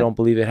started yet? I don't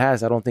believe it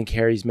has. I don't think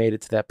Harry's made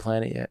it to that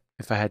planet yet,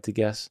 if I had to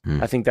guess.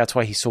 I think that's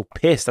why he's so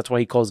pissed. That's why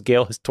he calls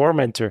Gale his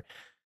tormentor.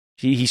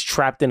 He's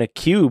trapped in a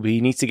cube. He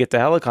needs to get to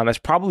Helicon. That's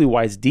probably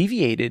why it's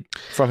deviated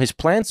from his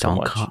plan so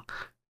much.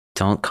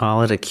 Don't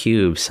call it a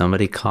cube.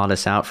 Somebody called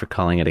us out for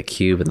calling it a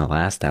cube in the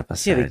last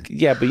episode.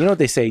 Yeah, but you know what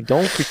they say?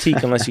 Don't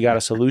critique unless you got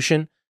a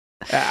solution.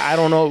 I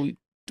don't know.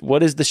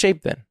 What is the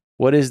shape then?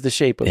 What is the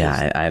shape of this?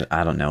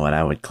 I don't know what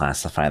I would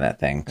classify that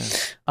thing.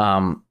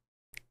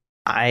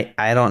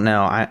 I don't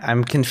know.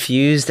 I'm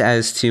confused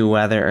as to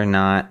whether or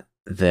not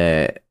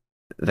the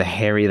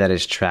Harry that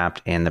is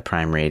trapped in the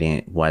Prime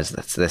Radiant was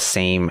the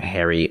same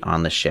Harry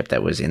on the ship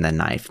that was in the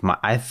knife.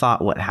 I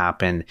thought what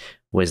happened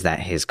was that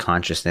his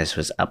consciousness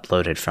was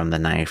uploaded from the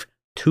knife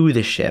to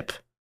the ship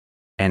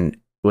and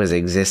was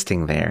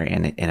existing there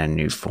in a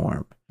new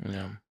form.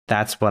 Yeah.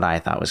 That's what I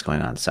thought was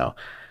going on. So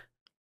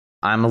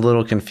I'm a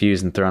little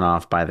confused and thrown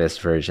off by this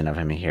version of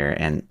him here.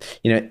 And,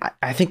 you know,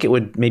 I think it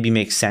would maybe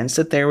make sense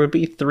that there would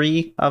be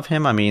 3 of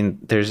him. I mean,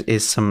 there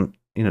is some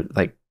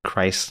like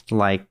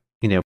Christ-like,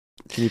 Can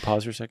you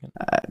pause for a second?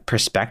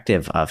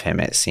 perspective of him,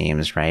 it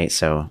seems, right?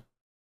 So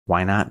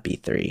why not be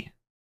three?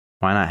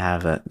 Why not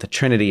have the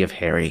Trinity of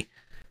Harry?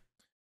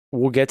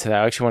 We'll get to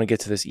that. I actually want to get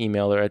to this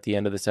emailer at the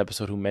end of this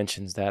episode who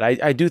mentions that.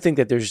 I do think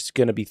that there's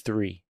going to be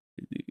three.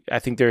 I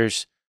think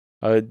there's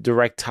a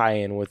direct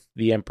tie-in with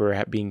the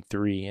Emperor being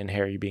three and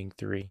Harry being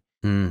three.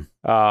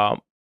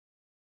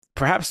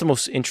 Perhaps the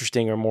most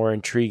interesting or more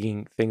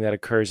intriguing thing that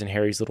occurs in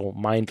Harry's little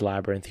mind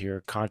labyrinth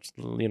here,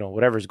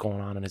 whatever's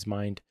going on in his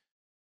mind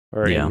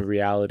or in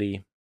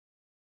reality.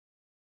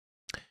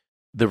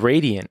 The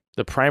Radiant,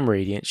 the Prime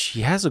Radiant,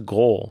 she has a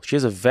goal. She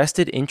has a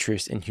vested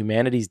interest in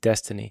humanity's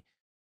destiny.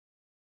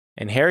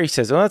 And Harry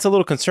says, "Oh, that's a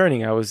little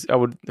concerning. I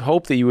would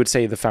hope that you would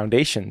say the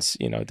Foundation's,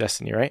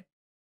 destiny, right?"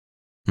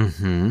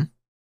 Mm-hmm.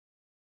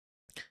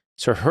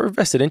 So her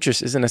vested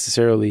interest isn't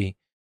necessarily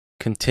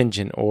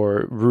contingent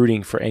or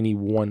rooting for any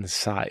one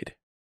side.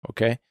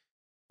 Okay.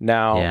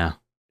 Now,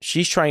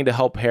 she's trying to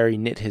help Harry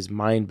knit his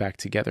mind back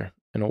together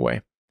in a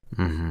way.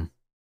 Mm-hmm.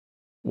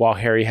 While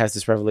Harry has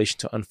this revelation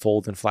to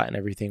unfold and flatten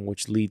everything,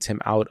 which leads him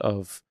out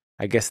of,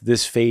 I guess,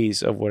 this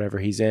phase of whatever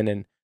he's in.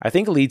 And I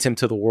think it leads him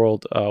to the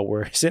world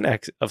where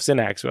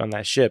Synax on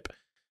that ship.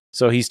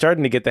 So he's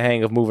starting to get the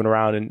hang of moving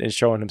around and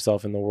showing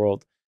himself in the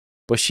world.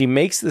 But she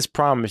makes this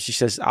promise. She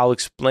says, "I'll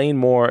explain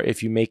more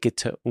if you make it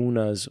to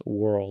Una's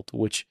world,"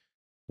 which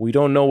we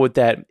don't know what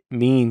that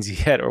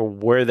means yet or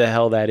where the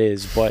hell that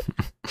is. But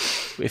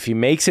if he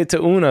makes it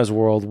to Una's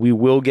world, we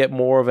will get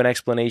more of an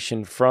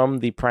explanation from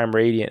the Prime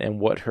Radiant and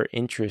what her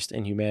interest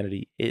in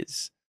humanity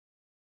is.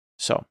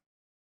 So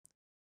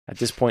at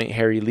this point,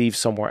 Harry leaves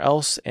somewhere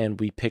else, and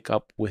we pick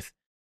up with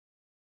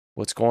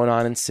what's going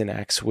on in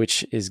Synax,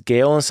 which is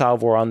Gale and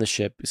Salvor on the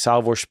ship.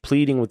 Salvor's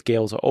pleading with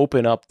Gale to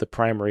open up the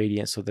Prime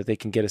Radiant so that they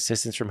can get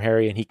assistance from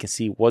Harry and he can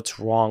see what's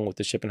wrong with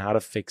the ship and how to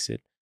fix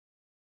it.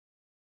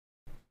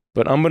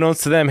 But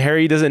unbeknownst to them,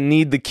 Harry doesn't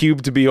need the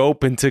cube to be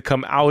open to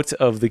come out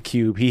of the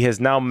cube. He has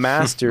now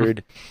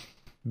mastered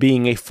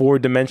being a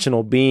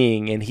four-dimensional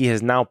being, and he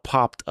has now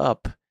popped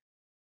up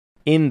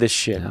in the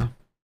ship. Yeah.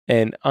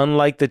 And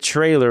unlike the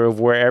trailer of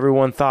where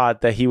everyone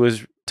thought that he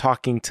was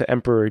talking to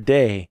Emperor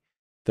Day,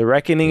 the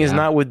reckoning is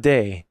not with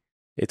Day.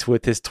 It's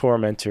with his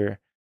tormentor,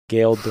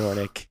 Gale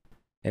Dornick.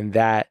 And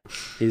that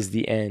is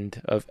the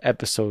end of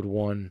episode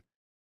 1,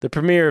 the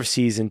premiere of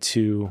season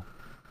 2,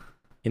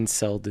 In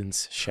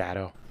Selden's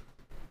Shadow.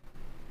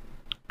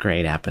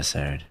 Great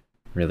episode.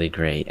 Really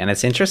great. And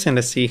it's interesting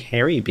to see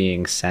Harry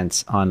being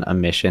sent on a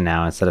mission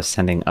now instead of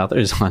sending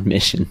others on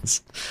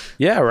missions.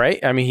 Yeah, right?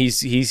 I mean,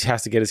 he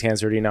has to get his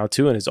hands dirty now,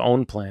 too, in his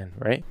own plan,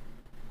 right?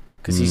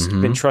 Because he's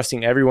been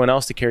trusting everyone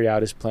else to carry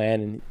out his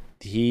plan, and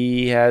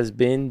he has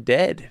been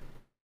dead,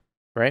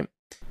 right?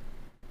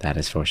 That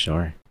is for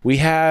sure. We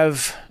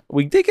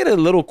did get a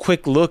little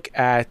quick look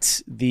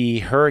at the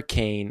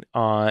hurricane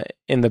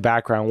in the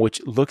background,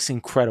 which looks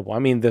incredible. I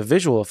mean, the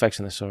visual effects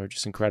in this are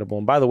just incredible.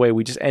 And by the way,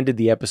 we just ended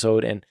the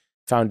episode and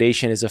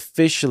Foundation is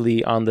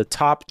officially on the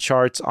top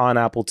charts on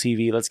Apple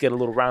TV. Let's get a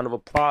little round of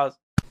applause.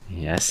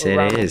 Yes,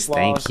 it is.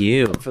 Thank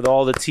you. For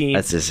all the team.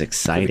 That's just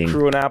exciting. For the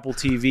crew on Apple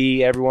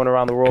TV, everyone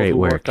around the world Great who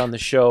work. worked on the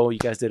show. You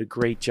guys did a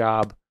great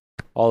job.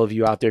 All of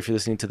you out there, if you're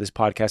listening to this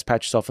podcast,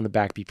 pat yourself on the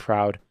back. Be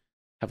proud.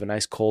 Have a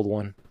nice cold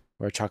one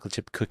or a chocolate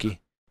chip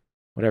cookie.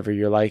 Whatever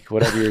you're like,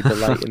 whatever your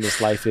delight in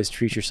this life is,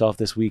 treat yourself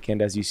this weekend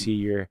as you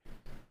see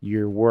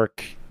your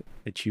work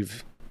that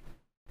you've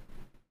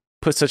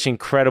put such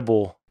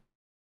incredible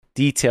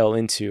detail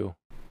into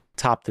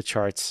top the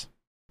charts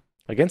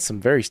against some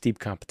very steep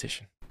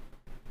competition.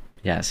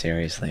 Yeah,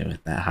 seriously,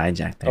 with that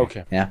hijack there.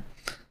 Okay. Yeah.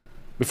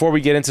 Before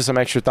we get into some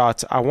extra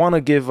thoughts, I want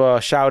to give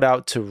a shout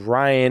out to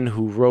Ryan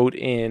who wrote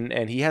in,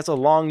 and he has a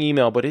long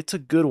email, but it's a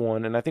good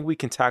one, and I think we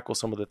can tackle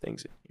some of the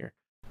things in here.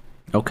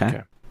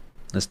 Okay.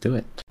 Let's do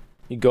it.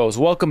 He goes,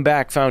 "Welcome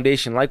back,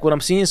 Foundation. Like what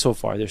I'm seeing so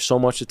far, there's so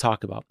much to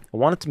talk about. I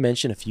wanted to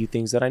mention a few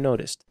things that I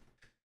noticed.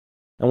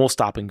 And we'll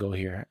stop and go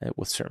here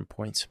with certain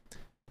points.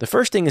 The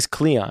first thing is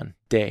Cleon,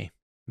 Day.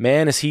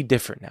 Man, is he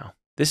different now.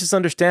 This is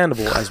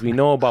understandable as we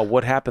know about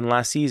what happened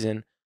last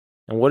season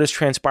and what has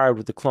transpired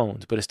with the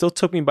clones, but it still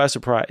took me by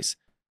surprise.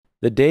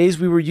 The Days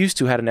we were used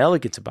to had an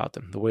elegance about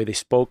them, the way they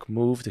spoke,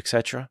 moved,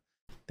 etc.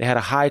 They had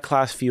a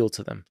high-class feel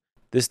to them.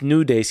 This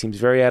new Day seems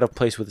very out of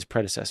place with his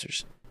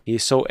predecessors. He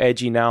is so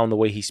edgy now in the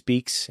way he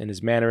speaks and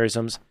his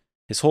mannerisms.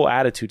 His whole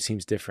attitude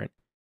seems different.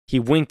 He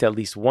winked at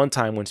least one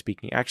time when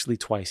speaking, actually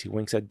twice. He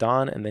winks at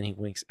Dawn and then he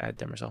winks at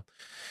Demerzel.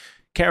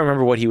 Can't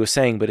remember what he was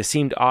saying, but it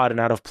seemed odd and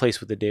out of place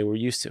with the Day we're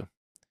used to.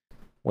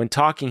 When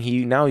talking,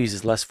 he now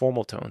uses less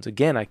formal tones.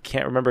 Again, I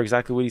can't remember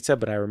exactly what he said,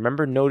 but I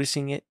remember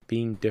noticing it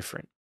being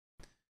different.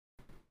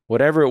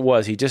 Whatever it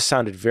was, he just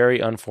sounded very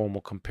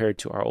informal compared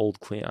to our old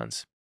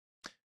Cleons.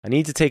 I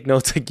need to take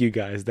notes like you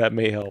guys. That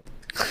may help.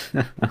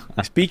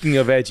 Speaking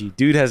of edgy,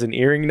 dude has an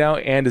earring now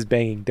and is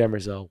banging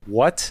Demerzel.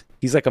 What?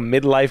 He's like a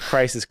midlife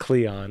crisis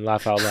Cleon.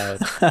 Laugh out loud.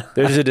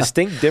 There's a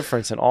distinct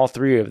difference in all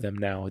three of them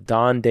now,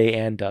 Dawn, Day,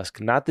 and Dusk.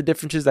 Not the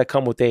differences that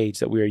come with age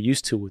that we are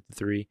used to with the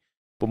three,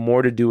 but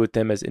more to do with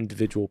them as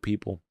individual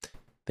people.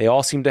 They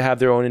all seem to have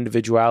their own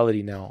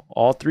individuality now.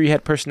 All three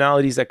had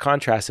personalities that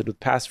contrasted with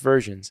past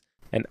versions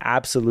and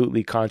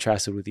absolutely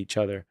contrasted with each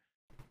other.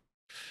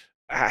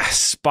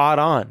 Spot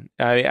on.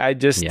 I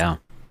just... Yeah.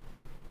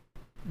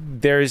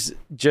 There's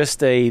just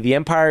the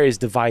Empire is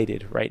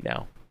divided right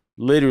now,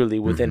 literally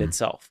within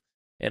itself.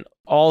 And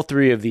all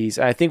three of these,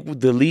 I think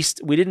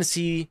we didn't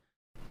see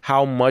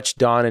how much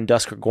Dawn and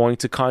Dusk are going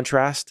to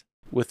contrast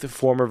with the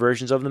former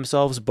versions of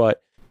themselves,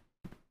 but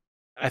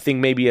I think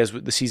maybe as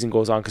the season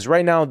goes on, because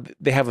right now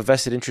they have a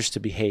vested interest to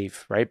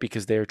behave, right?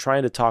 Because they're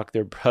trying to talk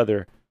their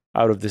brother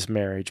out of this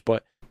marriage.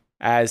 But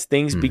as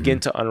things begin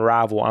to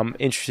unravel, I'm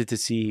interested to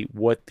see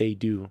what they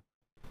do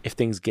if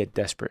things get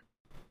desperate.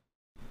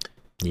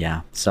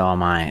 Yeah, so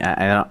am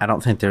I. I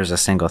don't think there's a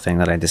single thing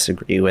that I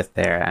disagree with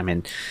there. I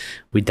mean,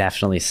 we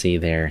definitely see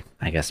their,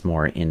 I guess,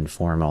 more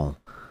informal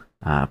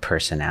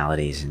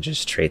personalities and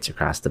just traits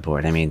across the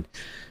board. I mean,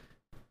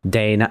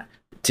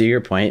 to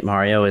your point,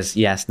 Mario is,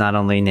 yes, not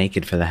only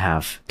naked for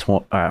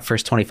the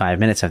first 25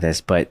 minutes of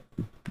this, but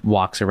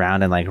walks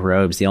around in like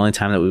robes. The only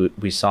time that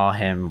we saw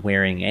him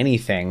wearing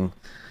anything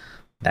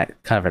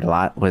that covered a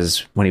lot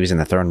was when he was in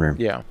the throne room.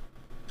 Yeah.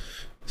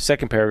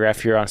 Second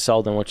paragraph here on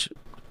Selden, which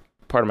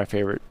part of my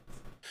favorite.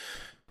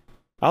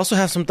 I also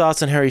have some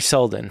thoughts on Harry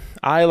Selden.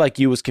 I, like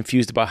you, was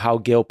confused about how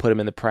Gale put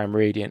him in the Prime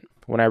Radiant.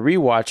 When I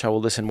rewatch, I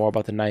will listen more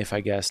about the knife, I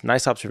guess.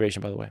 Nice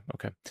observation, by the way.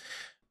 Okay.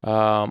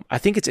 I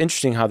think it's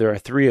interesting how there are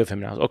 3 of him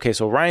now. Okay,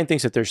 so Ryan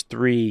thinks that there's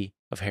 3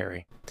 of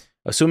Harry,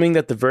 assuming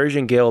that the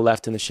version Gale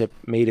left in the ship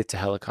made it to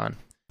Helicon.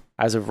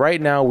 As of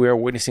right now, we are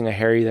witnessing a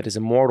Harry that is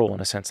immortal in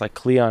a sense, like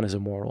Cleon is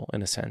immortal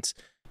in a sense.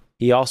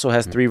 He also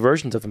has 3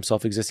 versions of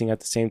himself existing at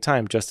the same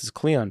time, just as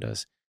Cleon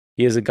does.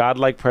 He is a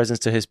godlike presence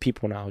to his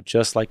people now,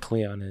 just like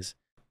Cleon is.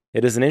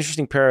 It is an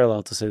interesting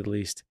parallel, to say the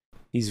least.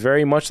 He's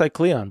very much like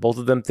Cleon. Both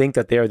of them think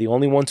that they are the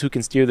only ones who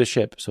can steer the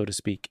ship, so to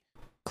speak.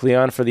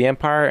 Cleon for the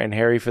Empire and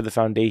Harry for the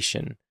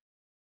Foundation.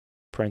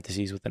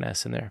 Parentheses with an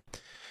S in there.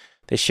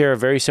 They share a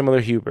very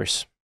similar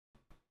hubris.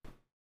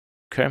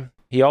 Okay.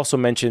 He also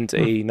mentions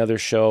another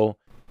show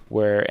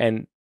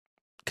and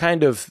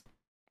kind of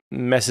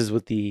messes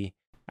with the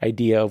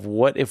idea of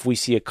what if we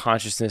see a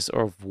consciousness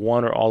of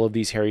one or all of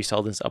these Harry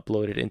Seldens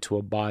uploaded into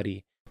a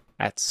body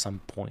at some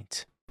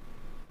point.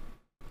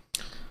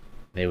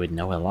 They would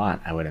know a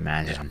lot, I would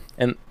imagine.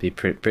 Yeah. And be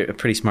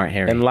pretty smart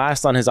Harry. And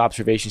last on his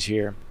observations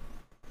here,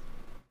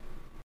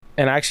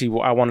 and actually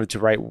I wanted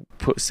to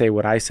say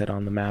what I said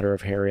on the matter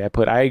of Harry.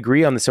 I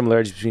agree on the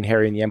similarities between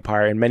Harry and the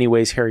Empire. In many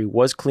ways, Harry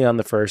was Cleon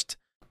the First,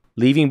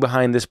 leaving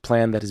behind this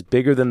plan that is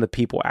bigger than the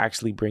people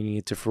actually bringing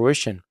it to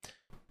fruition.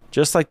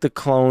 Just like the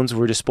clones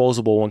were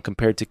disposable when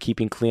compared to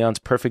keeping Cleon's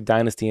perfect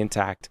dynasty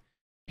intact,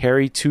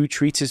 Harry too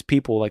treats his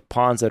people like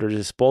pawns that are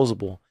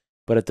disposable,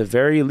 but at the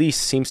very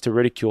least seems to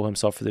ridicule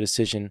himself for the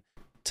decision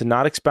to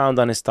not expound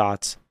on his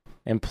thoughts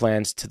and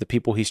plans to the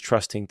people he's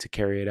trusting to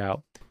carry it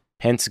out.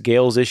 Hence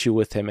Gale's issue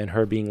with him and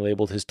her being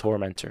labeled his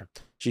tormentor.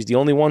 She's the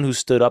only one who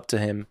stood up to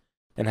him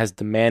and has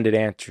demanded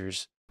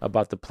answers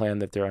about the plan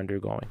that they're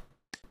undergoing.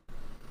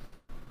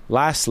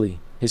 Lastly,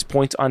 his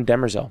points on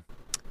Demerzel.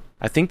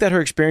 I think that her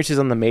experiences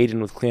on the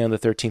Maiden with Cleon the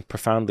 13th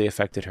profoundly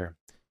affected her,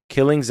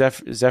 killing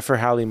Zephyr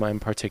Halima in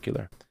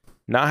particular.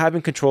 Not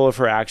having control of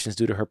her actions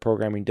due to her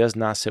programming does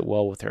not sit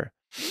well with her.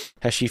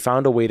 Has she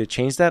found a way to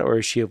change that, or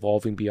is she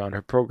evolving beyond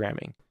her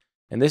programming?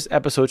 In this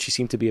episode, she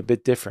seemed to be a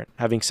bit different.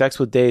 Having sex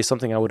with Day is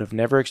something I would have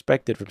never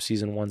expected from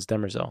Season 1's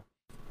Demerzel.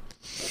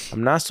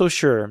 I'm not so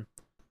sure,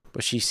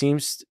 but she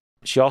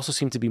also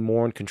seemed to be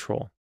more in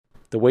control.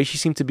 The way she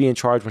seemed to be in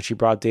charge when she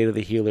brought Day to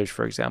the healers,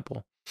 for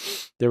example.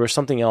 There was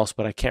something else,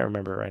 but I can't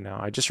remember right now.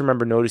 I just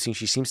remember noticing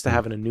she seems to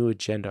have a new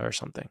agenda or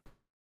something.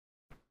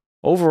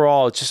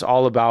 Overall, it's just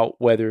all about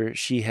whether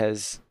she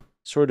has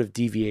sort of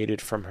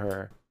deviated from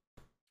her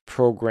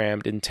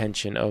programmed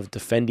intention of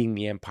defending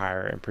the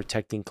Empire and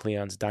protecting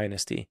Cleon's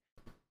dynasty,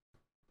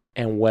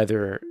 and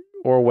whether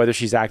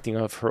she's acting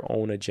of her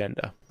own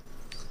agenda.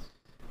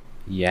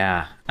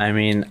 Yeah, I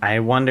mean, I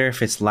wonder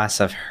if it's less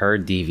of her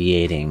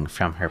deviating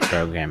from her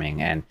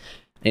programming. And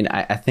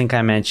I think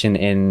I mentioned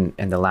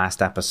in the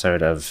last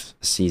episode of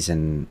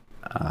season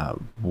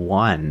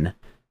 1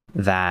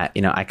 that,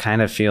 I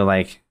kind of feel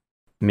like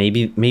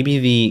maybe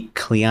the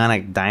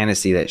Cleonic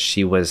dynasty that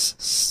she was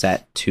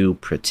set to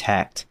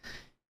protect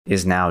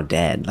is now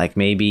dead. Like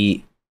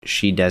maybe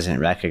she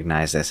doesn't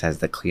recognize this as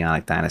the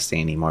Cleonic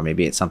dynasty anymore.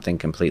 Maybe it's something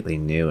completely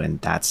new,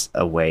 and that's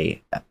a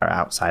way or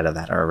outside of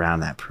that or around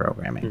that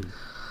programming.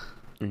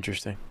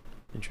 Interesting.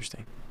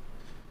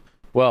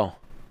 Well,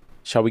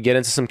 shall we get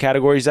into some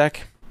categories,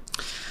 Zach?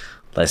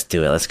 Let's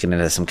do it. Let's get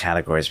into some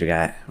categories. We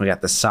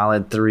got the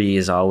solid 3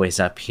 is always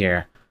up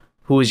here.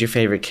 Who is your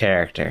favorite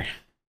character?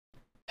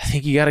 I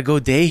think you got to go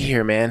Day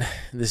here, man.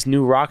 This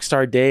new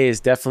Rockstar Day is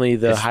definitely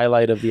the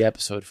highlight of the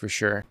episode for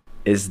sure.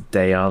 Is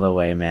Day all the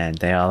way, man.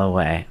 Day all the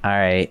way. All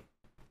right.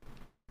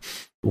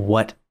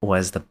 What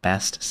was the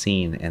best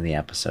scene in the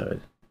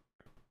episode?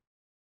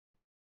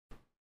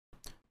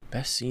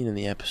 Best scene in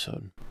the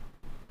episode.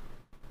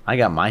 I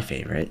got my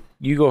favorite.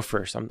 You go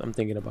first. I'm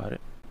thinking about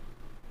it.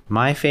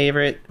 My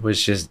favorite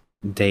was just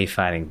Day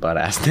fighting butt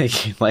ass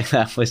naked. Like,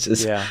 that was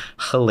just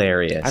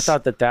hilarious. I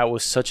thought that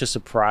was such a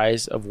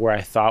surprise of where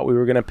I thought we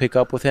were going to pick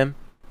up with him.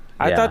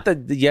 I thought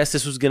that, yes,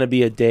 this was going to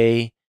be a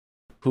Day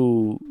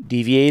who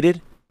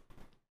deviated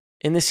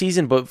in the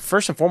season, but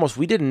first and foremost,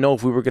 we didn't know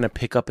if we were going to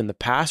pick up in the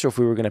past or if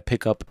we were going to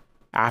pick up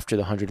after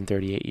the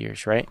 138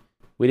 years, right?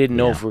 We didn't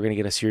know if we were going to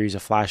get a series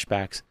of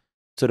flashbacks.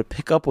 So to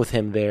pick up with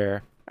him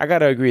there, I got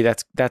to agree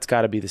that's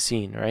got to be the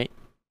scene, right?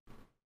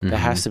 That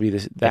has to be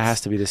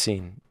the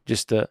scene.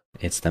 Just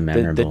it's the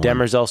memorable the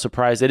Demerzel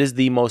surprise. It is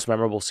the most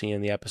memorable scene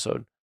in the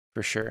episode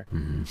for sure.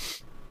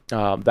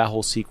 That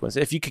whole sequence.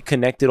 If you could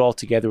connect it all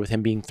together with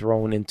him being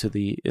thrown into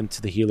the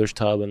healer's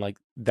tub and like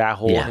that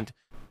whole and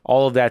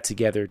all of that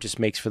together just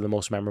makes for the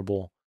most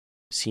memorable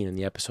scene in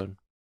the episode.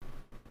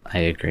 I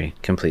agree.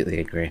 Completely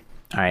agree.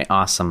 All right,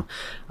 awesome.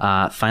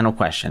 Final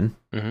question.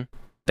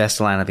 Best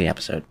line of the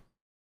episode.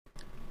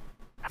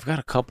 I've got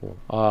a couple.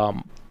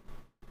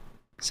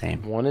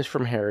 Same. One is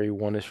from Harry,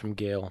 one is from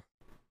Gale.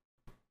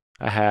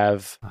 I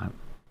have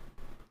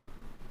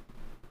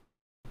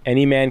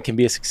any man can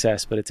be a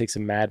success, but it takes a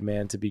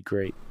madman to be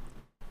great.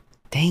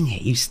 Dang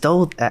it, you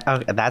stole that.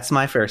 Okay, that's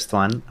my first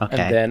one.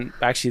 Okay. And then,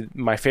 actually,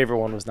 my favorite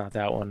one was not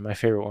that one. My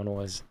favorite one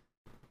was,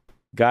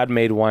 God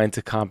made wine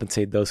to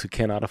compensate those who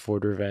cannot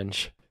afford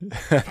revenge.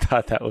 I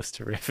thought that was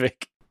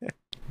terrific.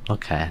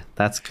 Okay,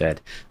 that's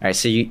good. All right,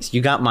 so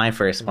you got my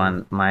first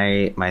one.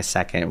 My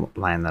second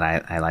line that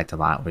I liked a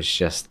lot was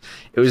just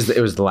it was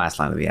the last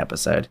line of the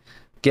episode.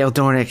 Gale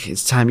Dornick,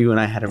 it's time you and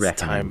I had a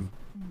reckoning.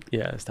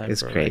 It's time.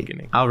 It's for great. A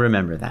reckoning. I'll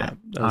remember that.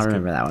 Yeah, I'll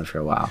remember that one for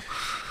a while.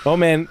 Oh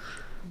man,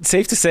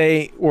 safe to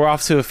say we're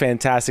off to a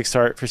fantastic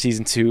start for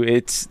season 2.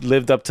 It's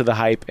lived up to the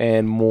hype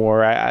and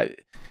more.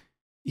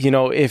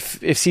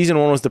 If season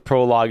 1 was the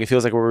prologue, it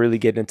feels like we're really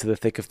getting into the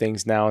thick of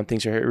things now, and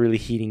things are really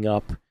heating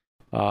up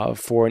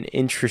for an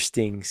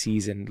interesting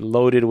season,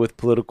 loaded with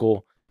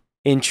political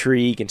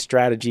intrigue and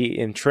strategy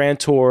in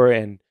Trantor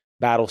and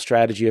battle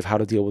strategy of how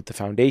to deal with the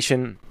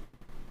Foundation.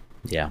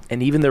 Yeah.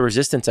 And even the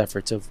resistance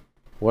efforts of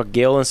what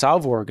Gale and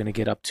Salvor are going to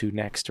get up to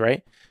next,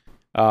 right?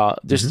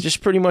 There's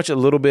just pretty much a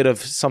little bit of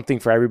something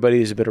for everybody.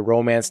 There's a bit of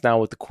romance now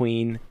with the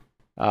Queen.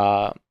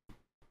 And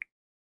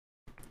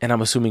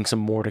I'm assuming some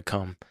more to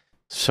come.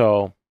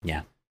 So,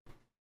 yeah.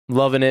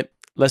 Loving it.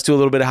 Let's do a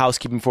little bit of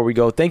housekeeping before we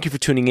go. Thank you for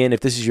tuning in.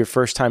 If this is your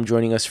first time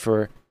joining us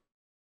for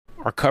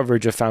our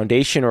coverage of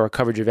Foundation or our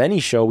coverage of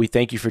any show, we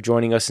thank you for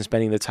joining us and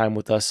spending the time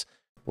with us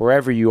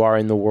wherever you are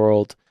in the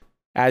world.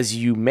 As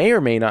you may or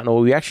may not know,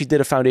 we actually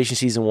did a Foundation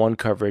Season 1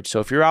 coverage. So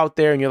if you're out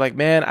there and you're like,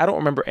 man, I don't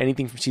remember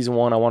anything from Season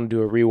 1, I want to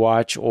do a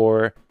rewatch,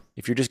 or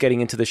if you're just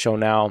getting into the show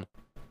now,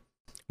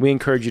 we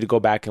encourage you to go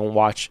back and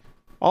watch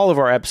all of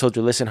our episodes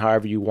or listen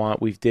however you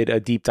want. We've did a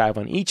deep dive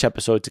on each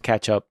episode to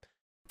catch up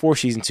for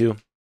Season 2.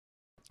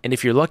 And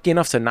if you're lucky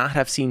enough to not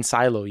have seen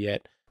Silo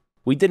yet,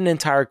 we did an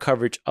entire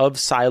coverage of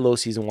Silo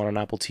Season 1 on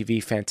Apple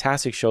TV.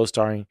 Fantastic show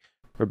starring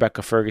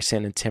Rebecca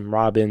Ferguson and Tim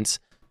Robbins.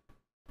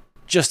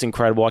 Just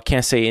incredible. I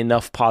can't say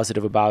enough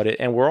positive about it.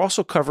 And we're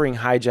also covering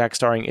Hijack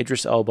starring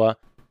Idris Elba,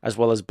 as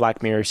well as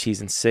Black Mirror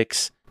Season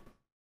 6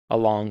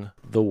 along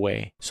the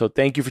way. So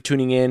thank you for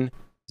tuning in.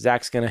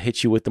 Zach's going to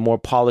hit you with the more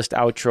polished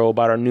outro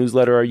about our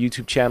newsletter, our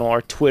YouTube channel,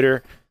 our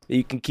Twitter, that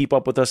you can keep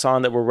up with us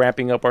on, that we're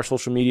ramping up our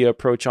social media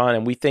approach on.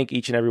 And we thank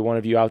each and every one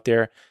of you out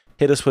there.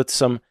 Hit us with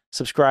some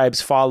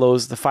subscribes,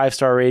 follows, the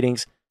 5-star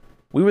ratings.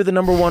 We were the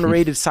number 1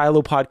 rated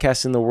Silo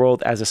podcast in the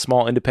world as a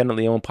small,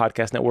 independently owned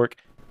podcast network.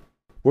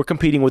 We're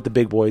competing with the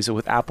big boys,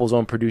 with Apple's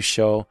own produced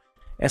show,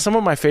 and some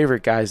of my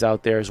favorite guys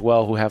out there as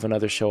well who have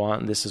another show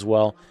on this as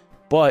well.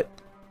 But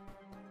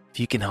if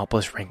you can help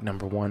us rank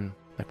number 1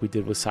 like we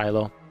did with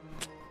Silo,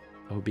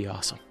 that would be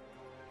awesome.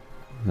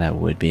 That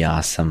would be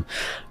awesome.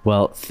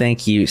 Well,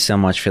 thank you so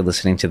much for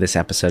listening to this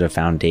episode of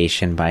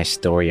Foundation by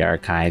Story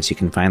Archives. You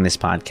can find this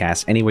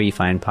podcast anywhere you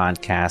find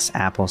podcasts,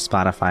 Apple,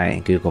 Spotify,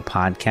 and Google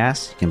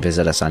Podcasts. You can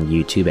visit us on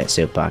YouTube at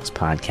Soapbox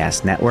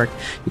Podcast Network.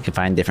 You can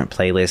find different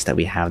playlists that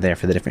we have there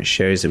for the different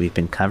shows that we've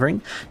been covering.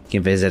 You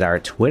can visit our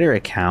Twitter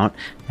account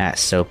at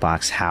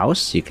Soapbox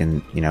House. You can,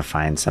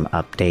 find some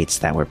updates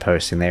that we're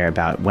posting there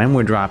about when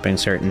we're dropping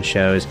certain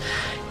shows.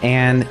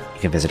 And you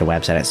can visit our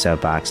website at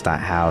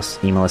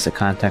soapbox.house, email us at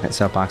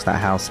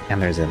contact@soapbox.house,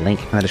 and there's a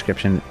link in the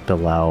description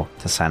below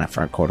to sign up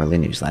for our quarterly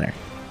newsletter.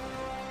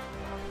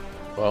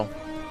 Well,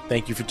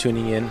 thank you for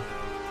tuning in,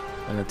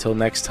 and until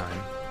next time,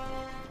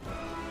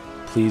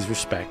 please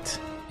respect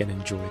and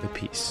enjoy the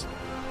peace.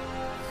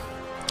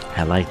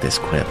 I like this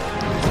quip.